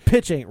mastered. Your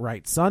pitch ain't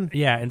right, son.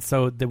 Yeah, and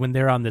so when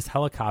they're on this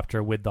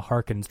helicopter with the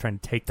Harkonnens trying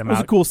to take them out, it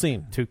was a cool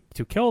scene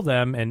to kill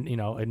them, and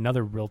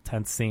another real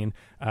tense scene.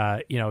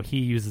 He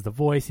uses the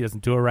voice, he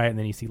doesn't do it right, and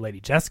then you see Lady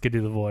Jessica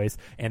do the voice,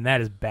 and that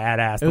is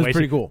badass. It was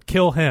pretty cool.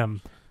 Kill him.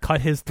 Cut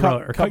his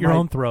throat, or cut your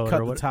own throat, cut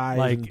or the ties,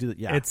 like and do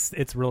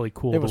it's really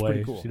cool the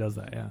way she does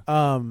that.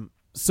 Yeah.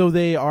 So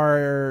they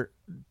are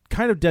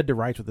kind of dead to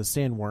rights with the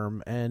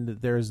sandworm, and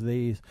there's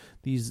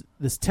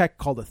this tech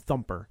called a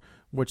thumper,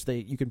 which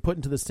you can put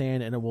into the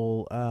sand, and it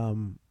will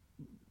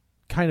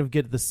kind of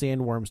get the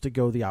sandworms to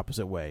go the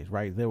opposite way.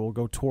 Right, they will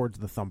go towards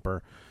the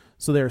thumper.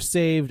 So they're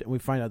saved, and we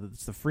find out that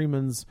it's the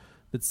Freemans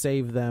that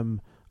save them.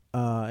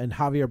 And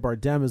Javier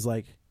Bardem is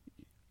like,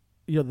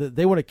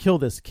 they want to kill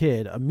this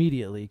kid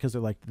immediately because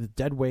they're like, the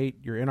dead weight,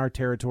 you're in our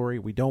territory,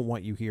 we don't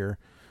want you here.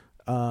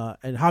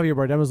 And Javier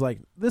Bardem is like,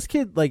 this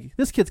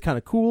kid's kind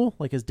of cool,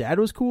 like his dad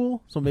was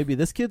cool, so maybe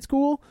this kid's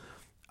cool.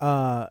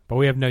 But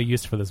we have no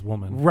use for this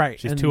woman. Right.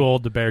 She's too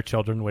old to bear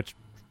children, which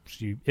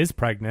she is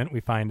pregnant, we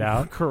find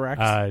out.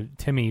 Correct.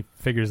 Timmy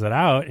figures it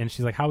out, and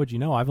she's like, how would you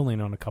know? I've only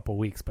known a couple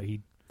weeks, but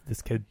he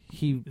this kid.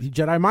 He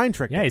Jedi mind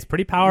tricked. Yeah, him. he's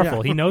pretty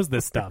powerful. Yeah. He knows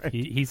this stuff. Right.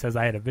 He says,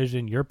 "I had a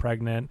vision. You're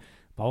pregnant."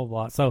 Blah blah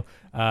blah. So,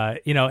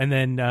 and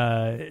then,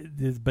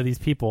 but these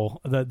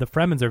people, the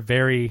Fremens are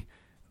very.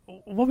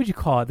 What would you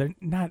call it? They're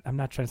not. I'm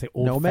not trying to say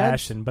old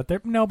fashioned, but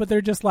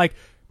they're just like.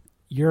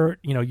 You're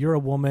a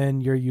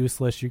woman. You're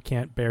useless. You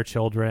can't bear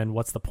children.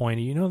 What's the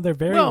point? They're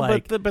very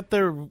but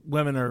their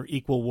women are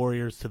equal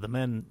warriors to the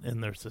men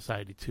in their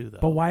society too, though.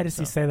 But why does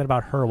he say that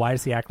about her? Why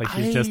does he act like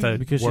she's just a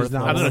because she's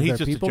not? I don't know. He's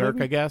just people, a jerk,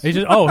 maybe? I guess. He's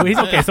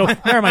okay. So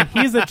never mind.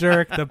 He's a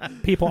jerk. The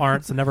people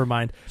aren't. So never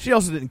mind. She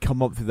also didn't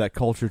come up through that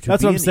culture to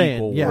That's be what I'm an saying.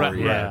 equal Yeah.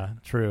 warrior. Yeah,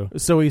 true.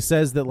 So he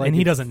says that, like, and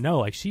he doesn't know.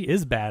 Like, she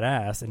is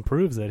badass and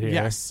proves it here.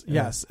 Yes.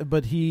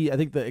 But I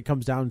think that it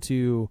comes down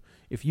to,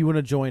 if you want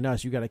to join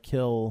us, you got to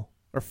kill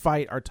or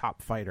fight our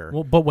top fighter.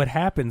 Well, but what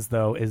happens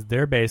though is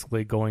they're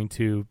basically going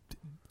to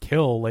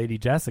kill Lady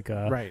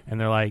Jessica, right?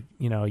 And they're like,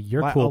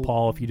 you're cool,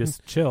 Paul, if you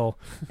just chill.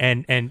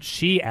 And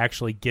she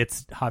actually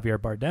gets Javier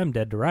Bardem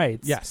dead to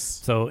rights. Yes.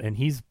 So, and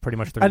he's pretty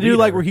much the I do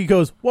like where he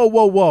goes,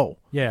 whoa.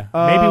 Yeah.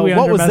 Maybe we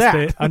what was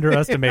that?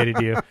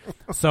 underestimated you.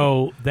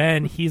 So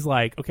then he's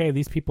like, okay,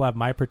 these people have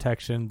my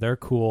protection. They're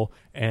cool.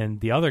 And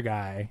the other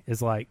guy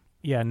is like,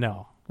 yeah,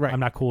 no, right.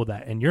 I'm not cool with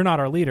that. And you're not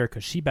our leader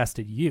because she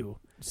bested you.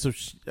 So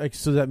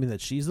does that mean that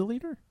she's the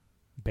leader?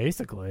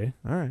 Basically.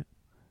 All right.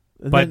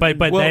 But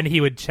then he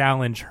would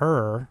challenge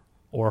her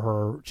or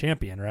her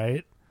champion,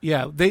 right?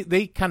 Yeah,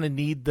 they kind of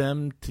need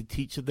them to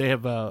teach. They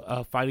have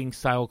a fighting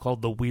style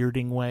called the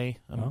weirding way.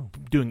 I'm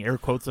doing air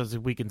quotes as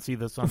if we can see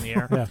this on the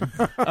air. Yeah.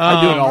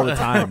 I do it all the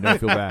time. Don't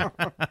feel bad.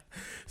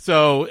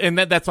 So, and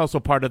that's also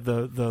part of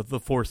the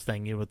force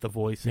thing, with the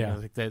voice. Yeah.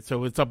 Like that.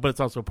 So but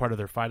it's also part of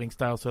their fighting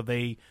style. So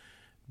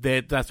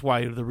that's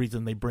why the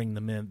reason they bring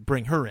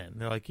her in.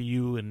 They're like,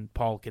 you and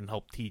Paul can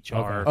help teach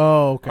our.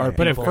 Oh, okay. Our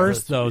but at people.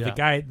 first, though,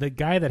 Yeah. the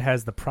guy that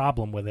has the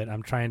problem with it,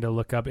 I'm trying to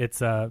look up.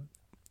 It's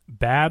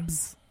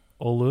Babs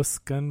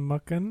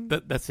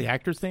Oluskanmukan. That's the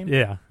actor's name.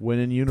 Yeah, when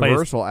in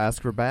Universal,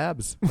 ask for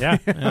Babs. Yeah,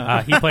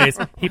 he plays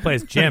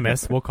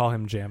Jamis. We'll call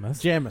him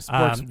Jamis. Jamis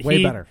works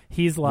way better.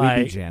 He's like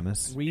We be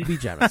Jamis. We be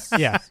Jamis.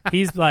 Yeah,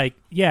 he's like,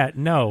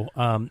 no,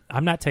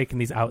 I'm not taking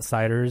these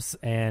outsiders,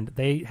 and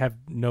they have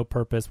no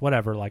purpose.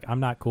 Whatever, like I'm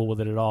not cool with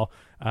it at all.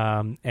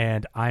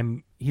 And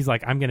he's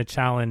like, I'm going to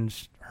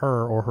challenge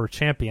her or her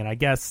champion. I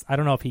guess I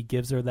don't know if he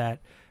gives her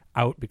that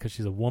out because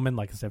she's a woman,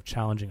 like instead of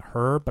challenging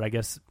her, but I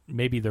guess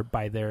maybe they're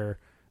by their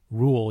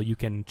rule you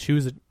can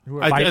choose a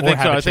fight I or think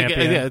have so. a I think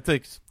champion. it's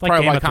like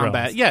Game like of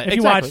combat. Thrones. Yeah, if exactly.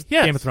 you watch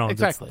Yes, Game of Thrones,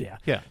 exactly.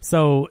 Yeah.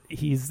 So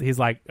he's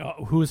like,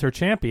 who's her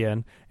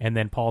champion? And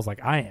then Paul's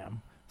like, I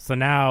am. So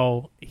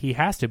now he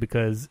has to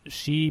because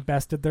she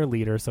bested their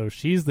leader, so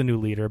she's the new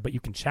leader. But you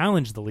can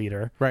challenge the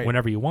leader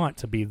whenever you want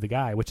to be the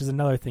guy, which is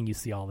another thing you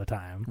see all the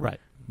time. Right.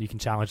 You can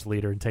challenge the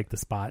leader and take the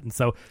spot, and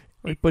so.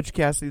 Like Butch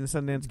Cassidy and the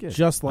Sundance Kid.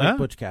 Just like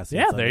Butch Cassidy.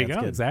 Yeah, and there you Sundance go.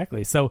 Kid.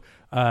 Exactly. So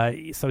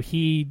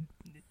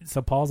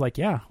So Paul's like,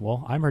 yeah,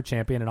 well, I'm her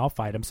champion and I'll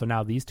fight him. So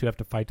now these two have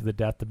to fight to the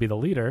death to be the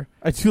leader.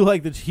 I do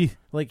like that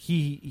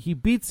he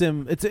beats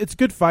him. It's a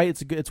good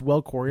fight. It's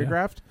well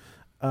choreographed.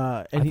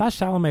 And I thought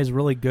Chalamet's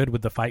really good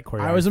with the fight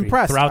choreography. I was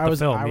impressed. Throughout the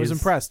film. I was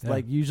impressed. Yeah.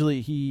 Like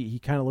usually he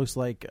kind of looks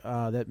like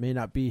that may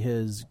not be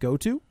his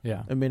go-to.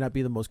 Yeah, it may not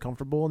be the most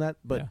comfortable in that,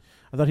 but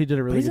I thought he did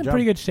a really good job. He's in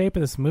pretty good shape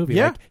in this movie.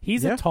 Yeah, like,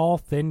 he's a tall,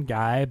 thin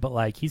guy, but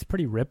like he's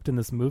pretty ripped in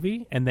this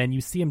movie. And then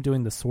you see him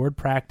doing the sword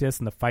practice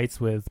and the fights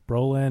with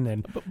Brolin.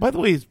 And by the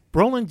way, is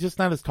Brolin just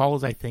not as tall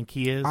as I think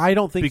he is? I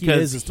don't think he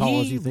is as tall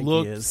as you think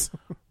he is.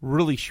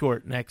 Really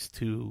short next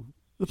to.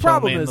 The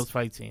problem is, those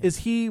fight scenes. is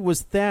he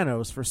was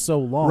Thanos for so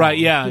long, right?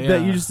 Yeah,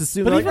 that you just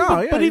assume. But,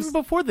 like, but even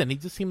before then, he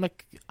just seemed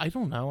like I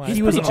don't know.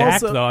 He was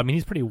jacked though. I mean,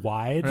 he's pretty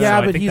wide. Yeah,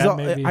 so but he's.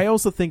 I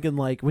also thinking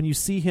like when you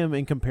see him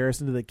in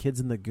comparison to the kids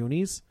in the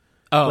Goonies,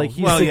 like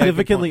he's well,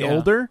 significantly yeah.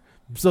 older.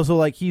 So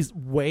like he's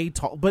way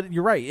tall. But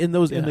you're right in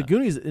those in the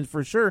Goonies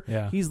for sure.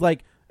 Yeah. He's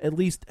like at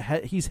least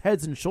he's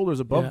heads and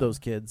shoulders above those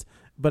kids.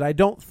 But I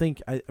don't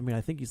think. I mean,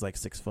 I think he's like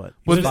 6 foot.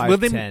 He's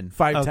 5'10".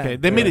 5'10". Okay,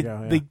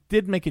 they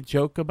did make a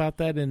joke about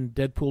that in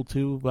Deadpool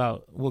 2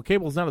 about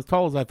Cable's not as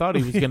tall as I thought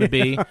he was going to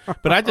be,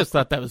 but I just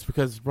thought that was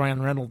because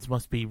Ryan Reynolds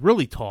must be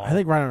really tall. I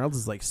think Ryan Reynolds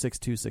is like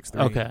 6'2",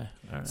 6'3". Okay,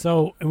 all right.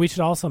 So we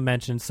should also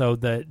mention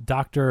the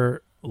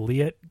Dr.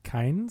 Liet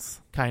Kynes.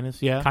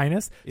 Yeah.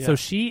 So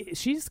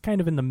she's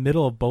kind of in the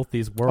middle of both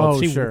these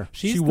worlds. Oh, sure.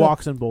 She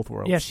walks in both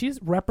worlds. Yeah, she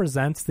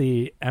represents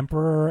the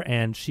Emperor,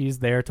 and she's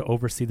there to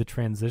oversee the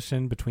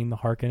transition between the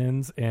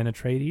Harkonnens and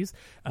Atreides.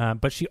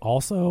 But she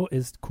also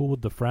is cool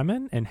with the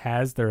Fremen and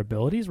has their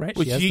abilities, right?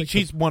 Well,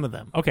 she's one of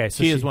them. Okay,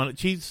 so she is one.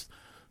 They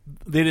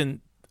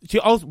didn't. She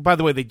also, by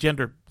the way, they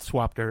gender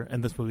swapped her in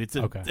this movie. It's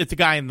a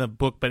guy in the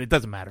book, but it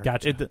doesn't matter.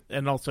 Gotcha.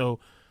 And also.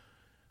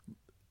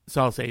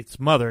 So I'll say it's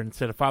mother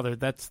instead of father.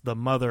 That's the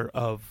mother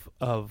of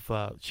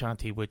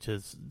Shanti, which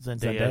is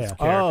Zendaya's character.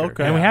 Oh,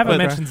 okay. And we haven't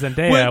mentioned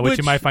Zendaya, which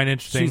you might find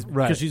interesting.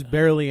 Because she's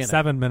barely in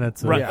 7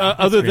 minutes. Right.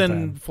 Other than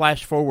time.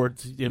 flash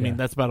forwards, I mean,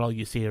 that's about all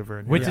you see of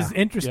her. Which is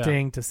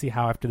interesting to see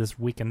how after this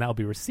weekend that'll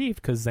be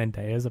received, because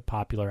Zendaya is a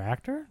popular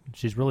actor.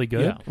 She's really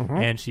good. Yeah.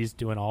 And she's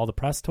doing all the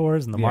press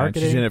tours and the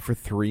marketing. She's in it for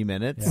 3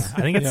 minutes. Yeah.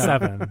 I think it's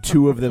 7.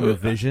 2 of them are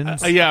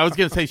visions. I was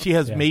going to say she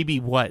has maybe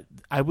what?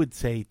 I would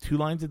say 2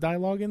 lines of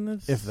dialogue in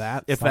this. If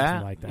that.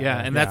 Like that. Yeah,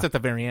 and that's at the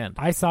very end.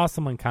 I saw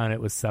someone count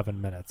it was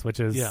 7 minutes, which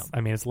is, I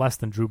mean, it's less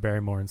than Drew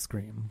Barrymore in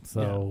Scream.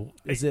 So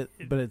is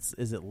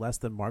it less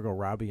than Margot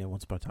Robbie in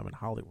Once Upon a Time in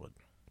Hollywood?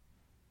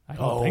 I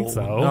don't think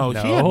so. No,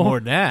 she had more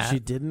than that. She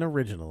didn't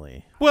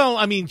originally. Well,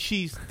 I mean,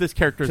 this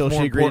character is more she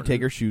agreed important. to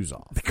take her shoes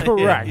off.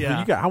 Correct.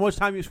 Yeah. You got how much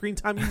screen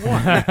time you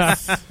want.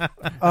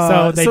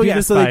 So they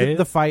did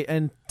the fight,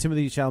 and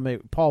Timothée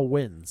Chalamet, Paul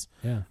wins.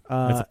 Yeah,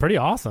 it's pretty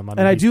awesome. I mean,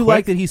 and I do quick.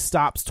 like that he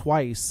stops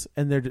twice,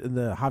 and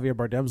the Javier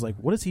Bardem's like,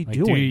 "What is he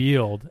doing? Do you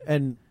yield?"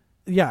 And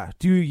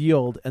do you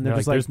yield? And they're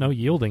just like, "There's no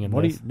yielding in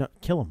this.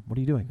 Kill him. What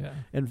are you doing?" Yeah.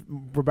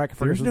 And Rebecca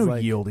There's Ferguson's no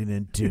like, yielding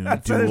in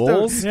Dune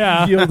duels.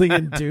 Yeah. Yielding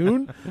in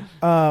Dune.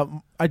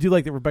 I do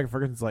like that Rebecca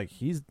Ferguson's like,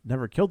 he's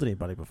never killed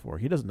anybody before.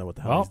 He doesn't know what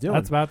the hell he's doing.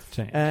 That's about to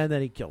change. And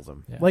then he kills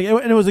him. Yeah.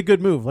 And it was a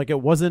good move. Like,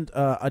 it wasn't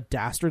a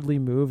dastardly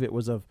move. It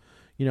was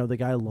the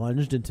guy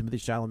lunged, and Timothée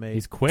Chalamet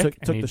he's quick,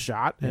 took the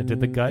shot and did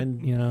the gut,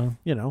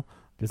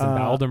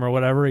 disemboweled him or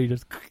whatever. He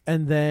just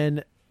and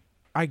then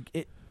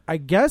I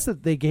guess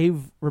that they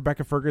gave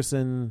Rebecca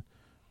Ferguson,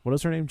 what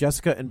is her name,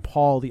 Jessica and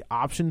Paul, the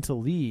option to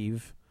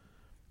leave.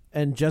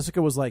 And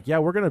Jessica was like, "Yeah,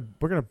 we're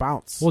gonna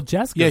bounce." Well,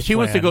 Jessica, she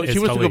wants to go. She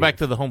wants to go back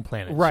to the home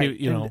planet, right?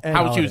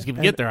 How she was going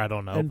to get there, I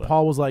don't know. And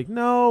Paul was like,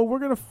 "No, we're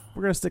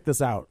gonna stick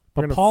this out.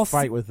 We're gonna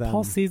fight with them."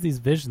 Paul sees these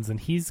visions, and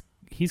he's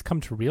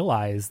come to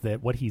realize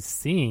that what he's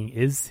seeing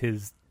is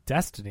his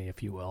destiny,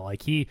 if you will.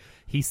 Like he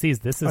sees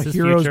this as his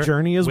hero's future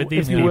journey, with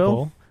these if you people.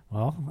 will.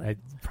 Well,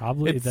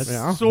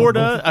 that's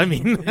sorta. I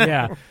mean,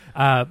 yeah.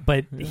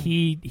 But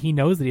he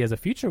knows that he has a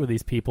future with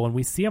these people, and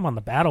we see him on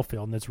the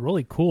battlefield, and it's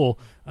really cool.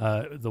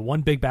 The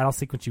one big battle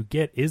sequence you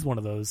get is one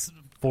of those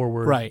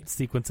forward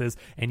sequences,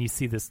 and you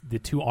see the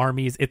 2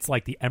 armies. It's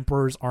like the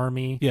Emperor's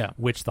army,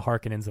 which the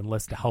Harkonnens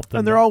enlist to help them.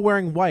 And they're all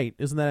wearing white.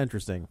 Isn't that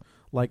interesting?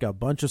 Like a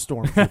bunch of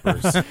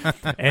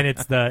stormtroopers. And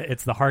it's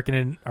the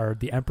Harkonnen or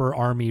the Emperor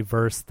army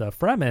versus the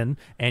Fremen,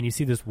 and you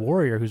see this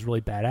warrior who's really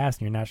badass,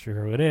 and you're not sure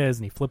who it is,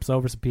 and he flips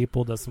over some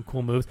people, does some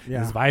cool moves, and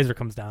his visor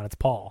comes down. It's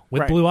Paul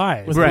with blue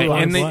eyes,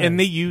 and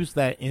they use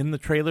that in the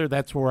trailer.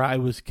 That's where I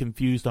was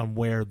confused on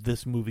where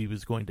this movie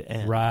was going to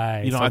end.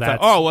 Right, I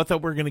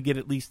thought we were going to get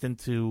at least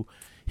into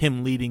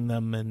him leading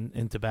them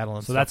into battle,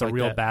 and so that's a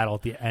real battle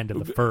at the end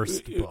of the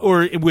first book.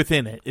 or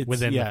within it. It's,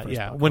 within the first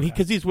book. When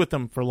because he's with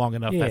them for long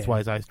enough, that's why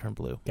his eyes turn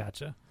blue.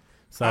 Gotcha.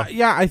 So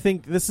I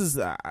think this is.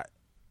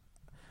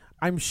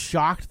 I'm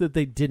shocked that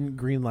they didn't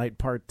greenlight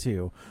part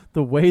 2.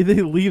 The way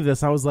they leave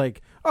this, I was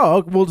like,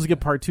 "Oh, we'll just get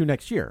part 2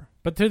 next year."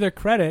 But to their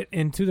credit,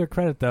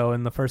 though,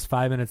 in the first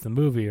 5 minutes of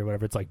the movie or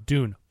whatever, it's like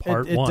Dune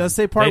Part 1. It does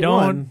say Part 1. They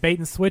don't bait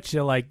and switch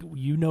you like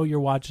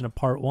you're watching a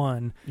Part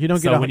 1. You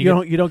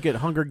don't get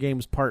Hunger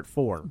Games Part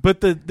 4.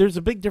 But there's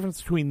a big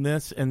difference between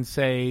this and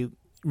say,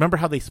 remember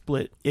how they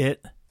split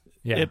it?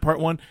 Yeah. At Part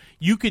 1,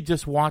 you could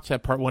just watch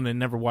that Part 1 and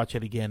never watch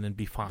it again and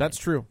be fine. That's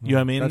true. You know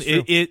what I mean? That's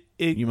true.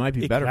 You might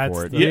be better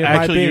for it. Yeah,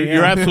 actually,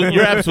 you're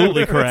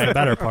absolutely correct. The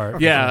better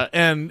part. Yeah,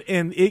 and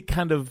it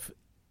kind of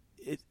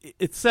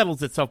it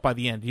settles itself by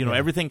the end.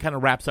 Everything kind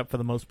of wraps up for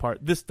the most part.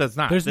 This does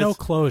not. There's no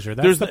closure.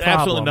 That's the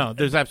problem.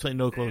 There's absolutely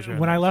no closure.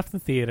 When I left the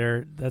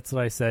theater, that's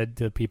what I said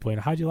to people.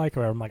 How'd you like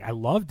it? I'm like, I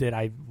loved it.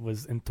 I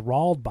was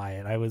enthralled by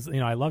it. I was,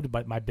 I loved it.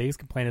 But my biggest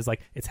complaint is like,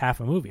 it's half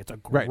a movie. It's a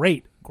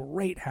great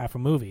half a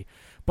movie.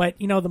 But,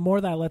 the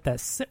more that I let that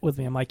sit with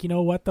me, I'm like, you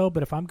know what, though?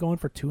 But if I'm going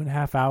for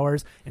 2.5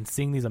 hours and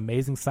seeing these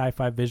amazing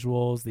sci-fi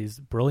visuals, these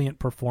brilliant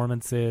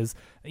performances,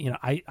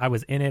 I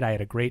was in it. I had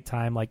a great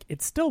time. Like,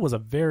 it still was a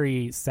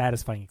very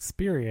satisfying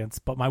experience.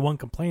 But my one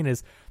complaint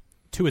is,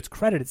 to its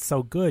credit, it's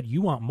so good.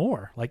 You want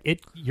more. Like,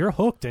 you're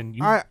hooked. And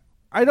you...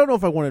 I don't know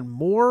if I wanted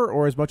more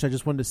or as much. I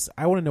just wanted to.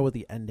 I want to know what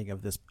the ending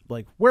of this.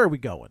 Like, where are we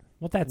going?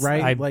 Well, that's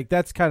right.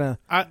 That's kind of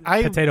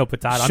potato.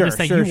 Sure, I'm just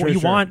saying you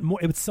want more.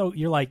 It's so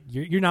you're like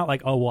you're not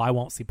like, oh well, I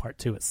won't see part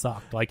 2. It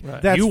sucked. Like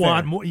you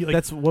want more.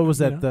 That's what was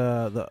that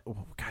the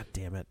God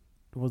damn it.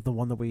 Was the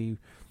one that we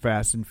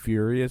Fast and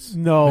Furious?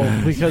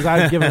 No, because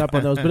I've given up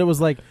on those. But it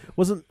was like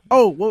what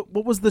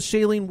was the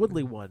Shailene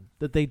Woodley one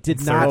that they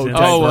did not?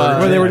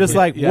 Where they were just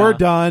like, we're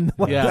done.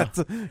 Like, that's,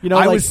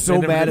 I was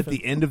so mad at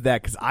the end of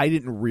that because I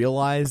didn't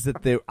realize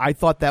that I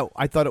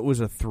thought it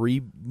was a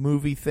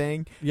 3-movie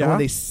thing. Yeah.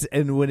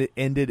 And when it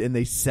ended and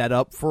they set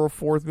up for a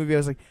 4th movie, I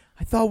was like,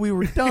 I thought we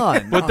were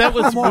done. But that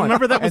was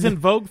remember that was in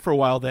vogue for a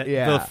while. That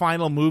the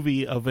final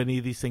movie of any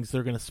of these things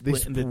they're going to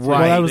split into. Well,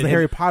 that was the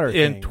Harry Potter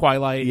thing. And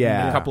Twilight.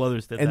 And a couple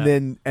others did and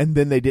that. And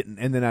then they didn't.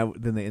 And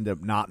then they ended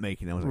up not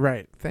making it. I was like,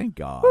 right. Thank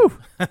God.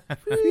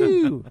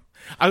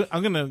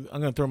 I'm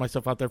gonna throw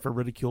myself out there for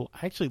ridicule.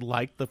 I actually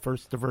liked the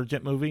first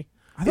Divergent movie.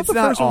 I thought the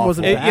first one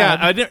wasn't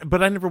bad. Yeah,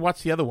 but I never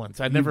watched the other ones.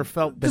 I never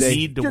felt the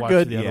need to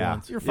watch the other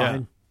ones. You're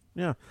fine.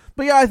 Yeah.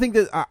 But yeah, I think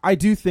that I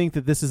do think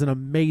that this is an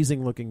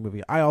amazing looking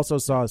movie. I also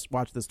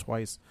watched this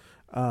twice.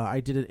 I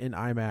did it in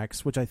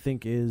IMAX, which I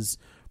think is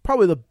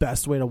probably the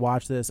best way to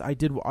watch this.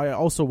 I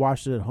also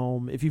watched it at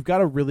home. If you've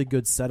got a really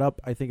good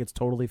setup, I think it's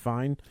totally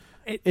fine.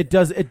 It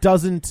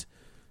doesn't.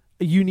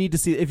 You need to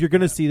see, if you're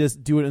going to see this,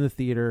 do it in the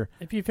theater.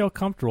 If you feel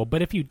comfortable.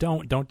 But if you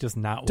don't just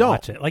not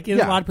watch it. Like, a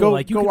lot of people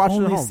you can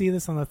only see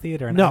this on the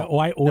theater. And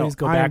I always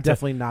go back to... I'm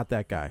definitely not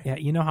that guy. Yeah,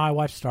 you know how I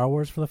watched Star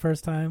Wars for the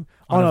first time?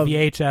 On a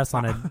VHS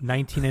on a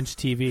 19-inch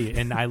TV,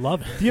 and I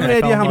love it. Do you have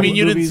any idea how many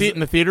you didn't see it in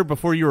the theater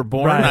before you were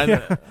born?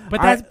 Right.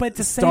 But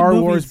to say Star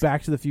movies, Wars,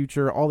 Back to the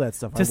Future, all that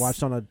stuff I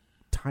watched on a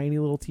tiny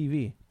little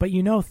TV. But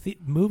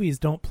movies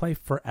don't play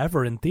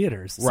forever in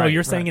theaters. So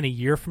you're saying in a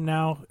year from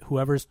now,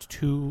 whoever's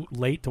too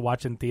late to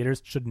watch in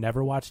theaters should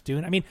never watch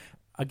Dune? I mean,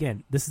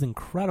 again, this is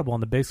incredible on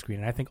the big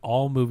screen, and I think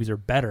all movies are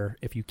better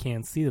if you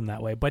can see them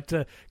that way. But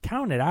to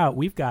count it out,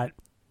 we've got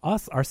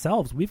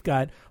ourselves. We've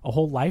got a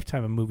whole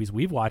lifetime of movies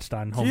we've watched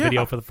on home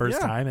video for the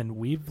first time, and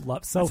we've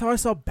loved. So that's how I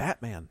saw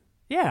Batman.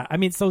 Yeah, I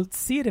mean, so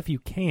see it if you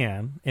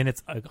can, and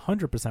it's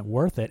 100%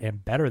 worth it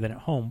and better than at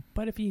home.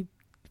 But if you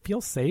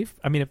feel safe,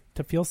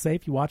 to feel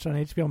safe, you watch it on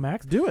HBO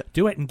Max. Do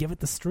it and give it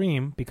the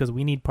stream, because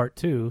we need part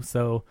 2.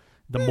 So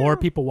the more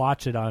people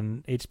watch it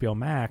on HBO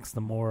Max,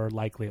 the more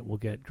likely it will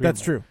get greenlit.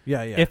 That's true.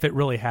 Yeah. If it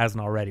really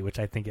hasn't already, which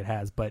I think it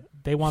has, but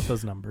they want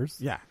those numbers.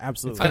 Yeah,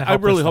 absolutely. I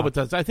really hope it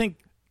does. I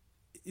think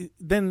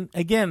then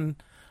again,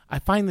 I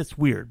find this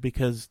weird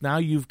because now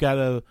you've got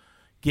to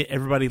get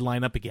everybody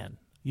lined up again.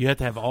 You have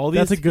to have all these.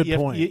 That's a good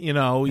point.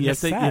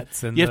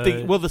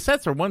 The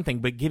sets are one thing,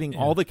 but getting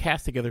all the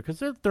cast together,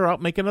 because they're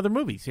out making other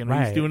movies.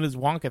 He's doing his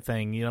Wonka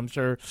thing. I'm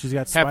sure she's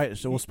got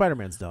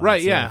Spider-Man's done.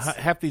 Right? So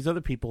half these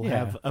other people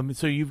have.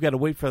 So you've got to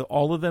wait for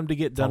all of them to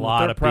get done with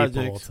their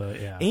projects.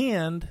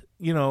 And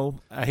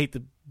I hate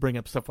to bring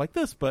up stuff like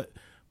this, but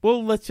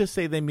let's just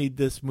say they made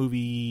this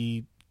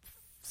movie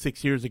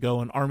 6 years ago,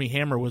 and Armie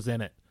Hammer was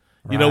in it.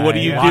 What do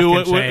you do?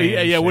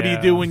 What do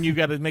you do when you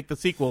got to make the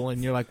sequel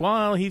and you're like,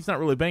 well, he's not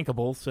really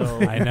bankable,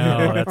 so I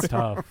know that's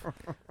tough.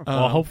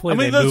 Well,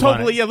 hopefully,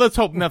 let's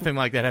hope nothing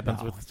like that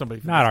happens with somebody.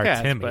 From not our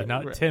cast, Timmy, but,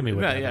 not Timmy.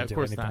 Would of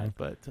course anything.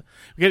 not.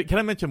 But can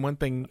I mention one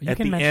thing at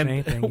the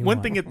end?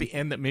 One thing at the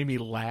end that made me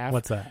laugh.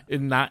 What's that?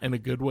 And not in a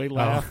good way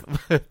laugh.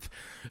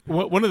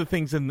 One of the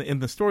things in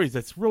the stories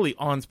that's really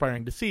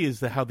awe-inspiring to see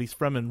is how these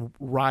Fremen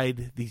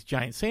ride these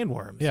giant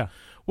sandworms. Yeah.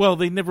 Well,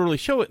 they never really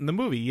show it in the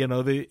movie,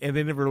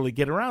 they never really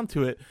get around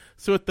to it.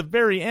 So at the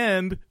very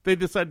end, they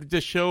decide to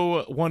just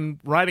show one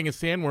riding a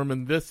sandworm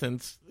in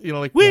distance,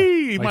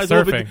 wee! He might as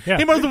well be doing the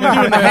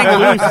hang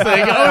loose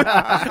thing.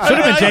 Should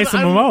have been Jason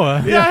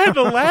Momoa. Yeah, I had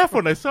to laugh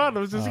when I saw it. I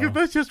was just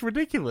that's just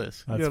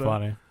ridiculous. That's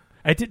funny.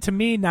 To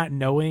me, not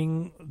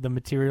knowing the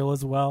material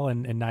as well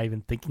and not even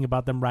thinking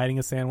about them riding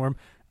a sandworm,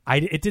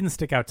 it didn't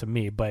stick out to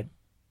me, but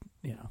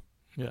Yeah.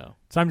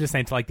 So I'm just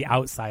saying to the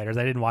outsiders,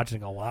 I didn't watch it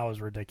and go, "Wow, that was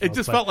ridiculous." It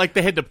just felt like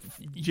they had to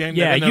jam.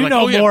 Yeah, you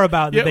know more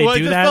about that. They do it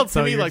just that. Felt to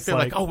so me like they're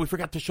like, "Oh, we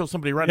forgot to show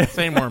somebody riding a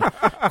sandworm.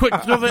 Quick,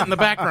 throw that in the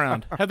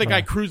background. Have the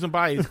guy cruising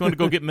by. He's going to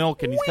go get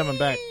milk and he's coming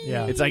back."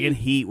 Yeah, it's like in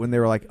Heat when they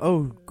were like,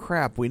 "Oh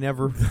crap, we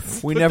never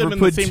them in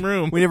the same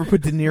room. We never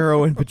put De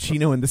Niro and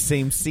Pacino in the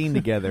same scene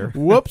together."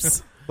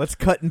 Whoops. Let's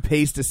cut and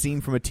paste a scene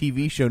from a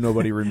TV show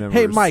nobody remembers.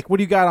 Hey, Mike, what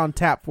do you got on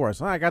tap for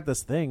us? I got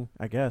this thing.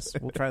 I guess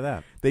we'll try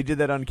that. They did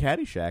that on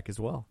Caddyshack as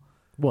well.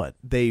 What?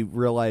 They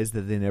realized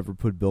that they never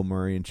put Bill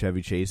Murray and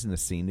Chevy Chase in a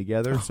scene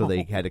together, so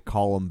they had to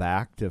call them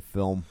back to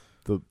film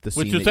the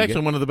scene. Which was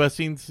actually one of the best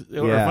scenes,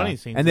 or funny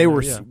scenes. And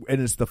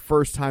and it's the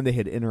first time they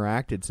had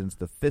interacted since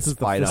the fist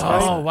fight.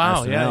 Oh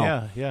wow!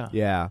 SNL.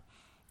 Yeah.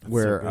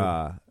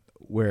 Where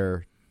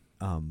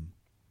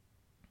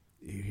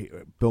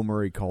Bill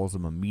Murray calls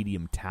him a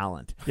medium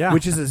talent,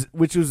 which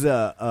was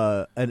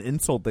an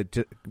insult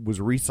that was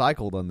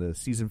recycled on the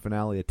season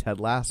finale of Ted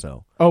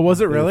Lasso. Oh, was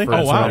it really?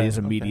 Oh, wow! He's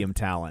a medium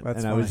talent,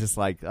 and I was just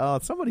like, oh,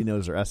 somebody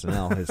knows their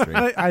SNL history.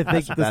 I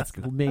think that's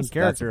the main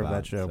character of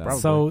that show. Probably.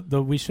 So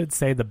we should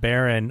say the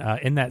Baron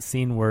in that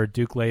scene where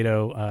Duke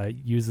Leto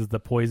uses the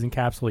poison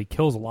capsule, he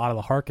kills a lot of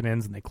the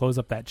Harkonnens, and they close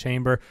up that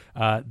chamber.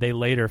 They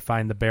later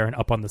find the Baron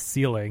up on the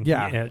ceiling.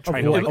 Yeah,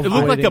 trying to it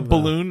looked like a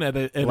balloon at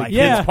a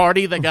kid's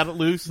party that got it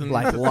loose, and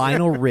like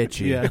Lionel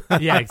Richie. Yeah,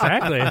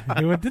 exactly.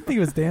 You didn't think he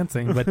was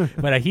dancing,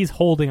 but he's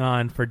holding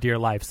on for dear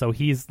life. So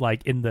he's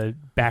like in the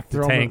back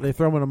to tank. They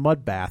throw him in a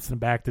mud bath. In the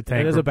back to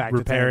tank. It is a back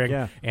repairing.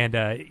 to tank.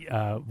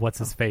 And what's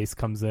his face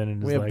comes in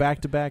and we is have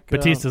back to back.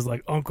 Batista's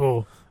like,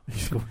 Uncle.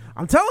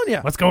 I'm telling you,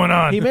 what's going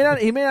on? He may not.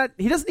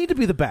 He doesn't need to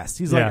be the best.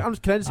 He's like,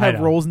 can I just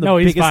have roles in the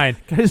biggest? He's fine.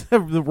 Can I just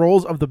have the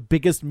roles of the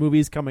biggest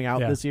movies coming out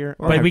this year?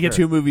 But we get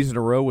 2 movies in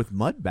a row with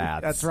mud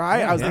baths. That's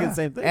right. I was thinking the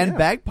same thing. And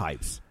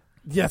bagpipes.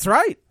 That's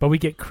right. But we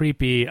get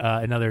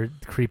another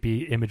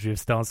creepy imagery of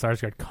Stellan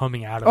Skarsgård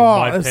coming out of the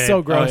mud pit. That's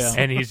so gross.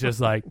 And he's just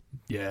like,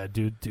 yeah,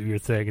 dude, do your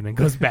thing, and then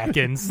goes back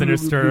in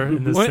sinister.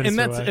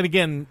 And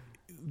again,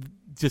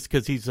 just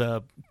because he's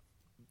a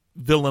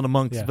villain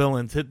amongst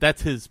villains,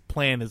 that's his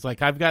plan. Is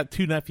like, I've got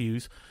 2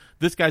 nephews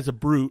this guy's a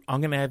brute. I'm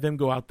going to have him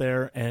go out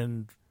there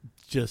and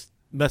just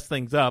mess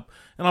things up,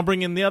 and I'll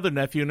bring in the other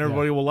nephew, and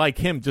everybody will like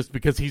him just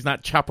because he's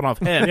not chopping off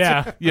heads.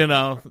 Yeah,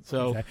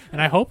 So, exactly.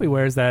 And I hope he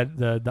wears that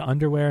the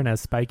underwear and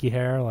has spiky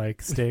hair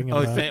like Sting.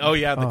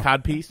 The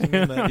cod piece.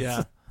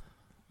 Yeah,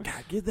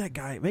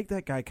 God, make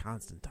that guy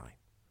Constantine.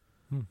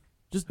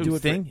 Just do it.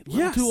 Sting?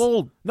 Yes. Too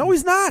old. No,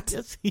 he's not.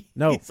 Yes, he's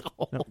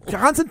old. No.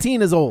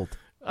 Constantine is old.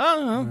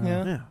 Oh,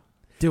 yeah.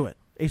 Do it.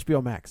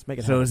 HBO Max. Make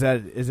it happen. So is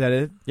that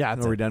it? Yeah.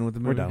 Are we done with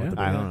the movie? We're done with the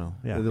movie. I don't know.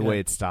 Yeah. The way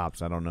it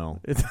stops, I don't know.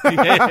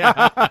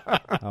 Yeah.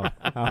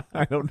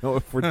 I don't know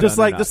if we're just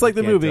done like or just not. like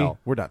the I can't movie. tell.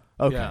 We're done.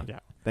 Okay. Yeah.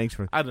 Thanks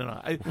for. I don't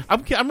know.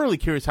 I'm really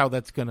curious how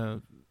that's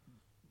gonna,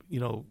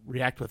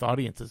 react with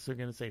audiences. They're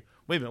gonna say,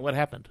 "Wait a minute, what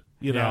happened?"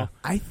 You know.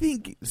 I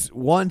think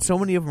so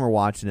many of them are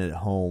watching it at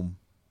home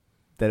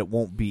that it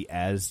won't be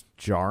as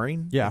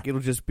jarring. Yeah. Like,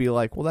 it'll just be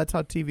like, well, that's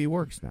how TV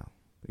works now.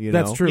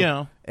 That's true.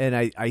 Yeah. And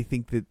I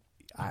think that.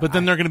 But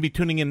then they're going to be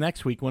tuning in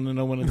next week when to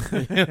know when it's.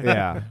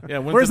 Yeah. Yeah.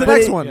 Where's the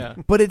next one? Yeah.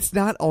 But it's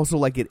not also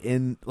like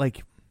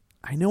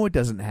I know it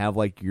doesn't have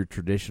like your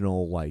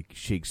traditional like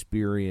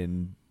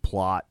Shakespearean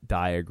plot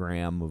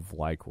diagram of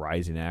like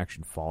rising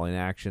action, falling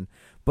action,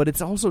 but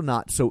it's also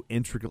not so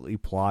intricately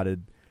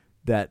plotted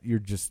that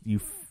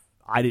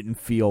I didn't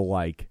feel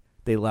like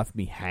they left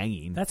me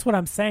hanging. That's what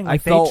I'm saying. I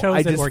Like, just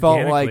they chose felt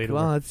organically like, to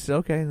well, work. it's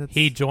okay.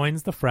 He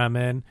joins the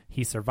Fremen.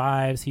 He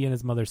survives. He and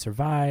his mother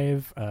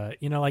survive. I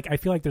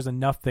feel like there's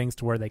enough things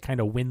to where they kind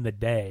of win the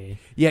day.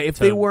 Yeah, if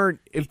they weren't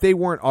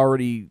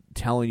already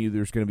telling you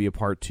there's going to be a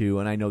part 2,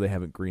 and I know they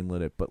haven't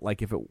greenlit it, but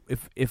like if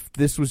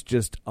this was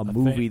just a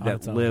movie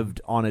that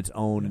lived on its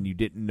own, and you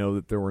didn't know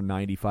that there were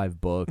 95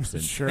 books,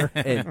 and Sure.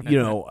 and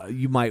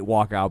you might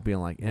walk out being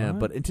like, yeah.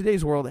 But in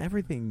today's world,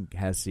 everything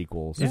has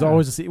sequels. There's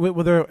always a sequel,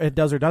 whether it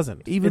does or doesn't.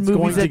 Even it's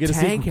movies going to that get a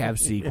tank sequel. have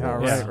sequels.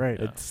 Yeah, right.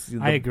 It's,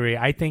 I agree.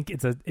 I think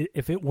if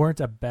it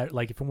weren't if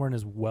it weren't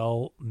as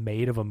well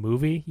made of a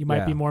movie, you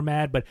might be more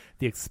mad. But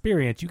the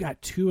experience, you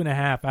got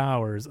 2.5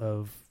 hours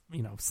of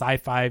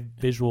sci-fi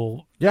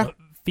visual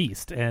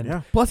feast,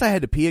 and plus I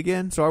had to pee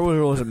again, so I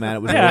really wasn't mad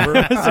it was over.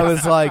 I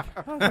was like,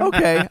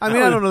 okay. I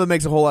mean, I don't know that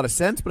makes a whole lot of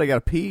sense, but I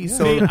got to pee.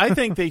 So I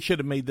think they should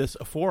have made this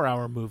a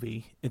 4-hour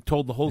movie and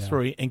told the whole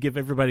story and give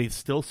everybody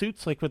still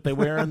suits like what they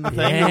wear in the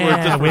thing. Where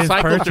it's just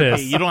recycled your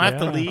pee. You don't have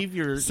to leave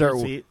your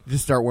seat.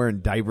 Just start wearing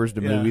diapers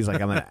to movies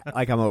like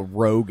I'm a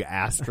rogue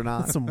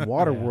astronaut. Some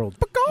Waterworld.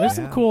 There's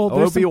some cool.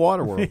 It'll be a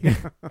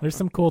Waterworld. There's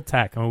some cool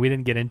tech. I mean, we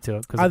didn't get into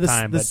it because of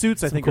time. The but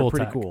suits I think cool are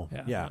pretty tech. cool.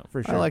 Yeah,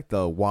 for sure. I like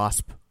the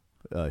Wasp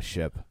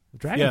ship.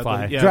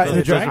 Dragonfly.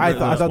 I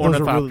thought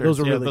those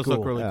were really those cool.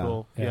 look really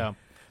cool. Yeah.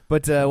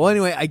 But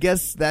anyway, I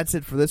guess that's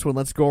it for this one.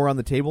 Let's go around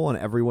the table and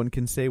everyone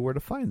can say where to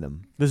find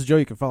them. This is Joe.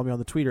 You can follow me on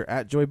the Twitter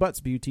at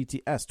JoeyButts,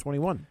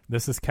 BUTTS21.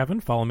 This is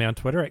Kevin. Follow me on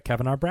Twitter at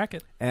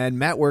KevinRBrackett. And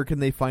Matt, where can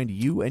they find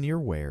you and your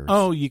wares?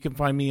 Oh, you can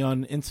find me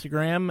on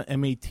Instagram,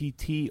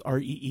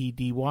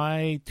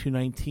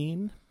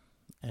 MATTREEDY219,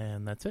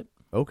 and that's it.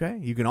 Okay.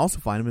 You can also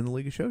find him in the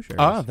League of Show Shares.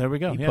 Ah, there we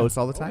go. He posts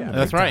all the time.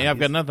 That's right. Yeah, I've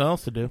got nothing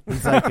else to do.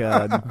 He's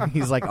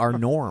like our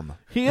norm.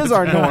 He is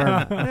our norm.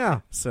 Yeah.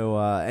 So,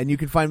 and you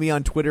can find me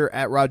on Twitter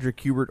at Roger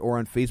Kubert or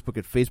on Facebook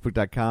at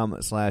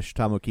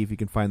Facebook.com/Tom O'Keefe. You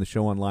can find the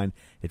show online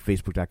at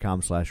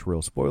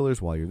Facebook.com/Real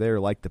Spoilers. While you're there,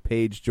 like the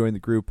page, join the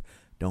group.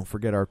 Don't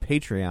forget our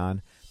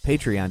Patreon,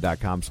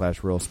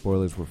 Patreon.com/Real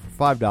Spoilers, where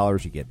for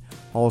 $5 you get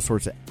all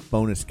sorts of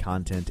bonus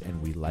content,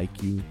 and we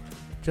like you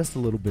just a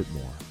little bit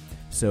more.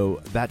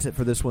 So that's it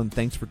for this one.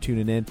 Thanks for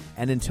tuning in.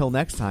 And until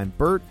next time,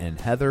 Bert and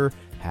Heather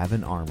have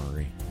an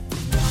armory.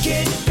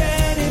 Get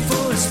ready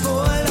for a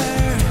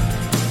spoiler.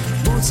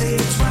 Won't say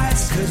it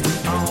twice because we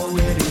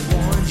already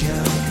warned you.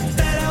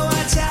 Better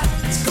watch out,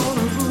 it's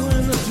gonna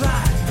ruin the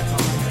plot.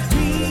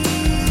 Real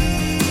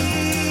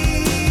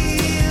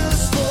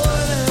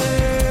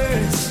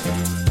spoilers.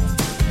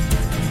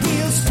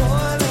 Real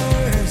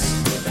spoilers.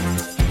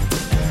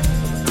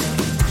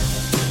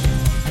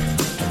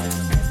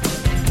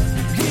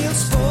 Real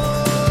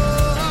spoilers.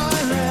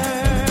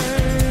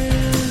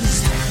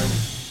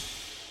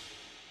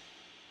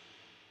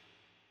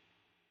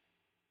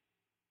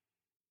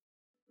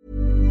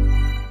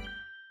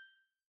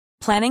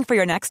 Planning for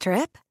your next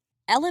trip?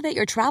 Elevate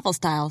your travel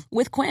style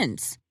with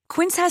Quince.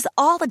 Quince has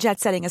all the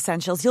jet-setting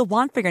essentials you'll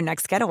want for your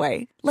next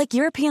getaway, like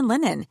European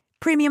linen,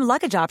 premium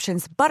luggage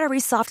options, buttery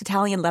soft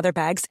Italian leather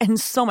bags,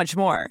 and so much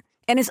more.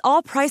 And is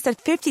all priced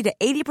at 50 to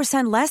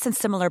 80% less than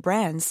similar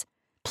brands.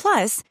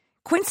 Plus,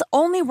 Quince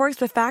only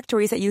works with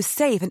factories that use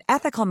safe and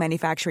ethical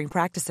manufacturing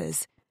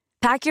practices.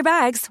 Pack your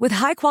bags with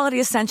high-quality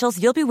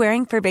essentials you'll be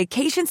wearing for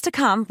vacations to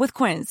come with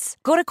Quince.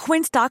 Go to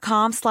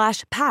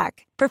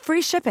quince.com/pack for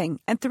free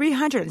shipping and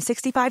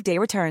 365-day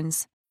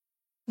returns.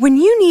 When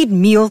you need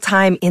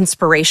mealtime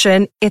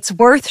inspiration, it's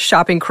worth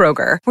shopping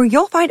Kroger, where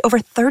you'll find over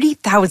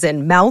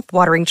 30,000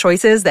 mouth-watering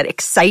choices that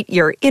excite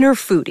your inner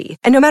foodie.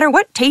 And no matter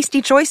what tasty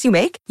choice you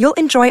make, you'll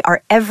enjoy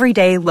our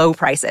everyday low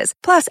prices,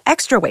 plus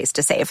extra ways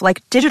to save,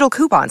 like digital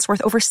coupons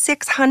worth over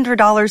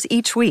 $600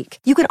 each week.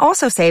 You can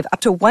also save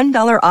up to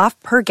 $1 off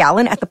per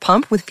gallon at the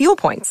pump with fuel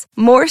points.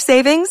 More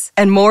savings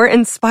and more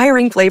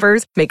inspiring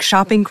flavors make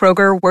shopping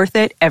Kroger worth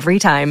it every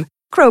time.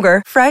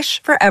 Kroger,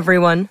 fresh for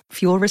everyone.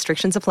 Fuel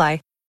restrictions apply.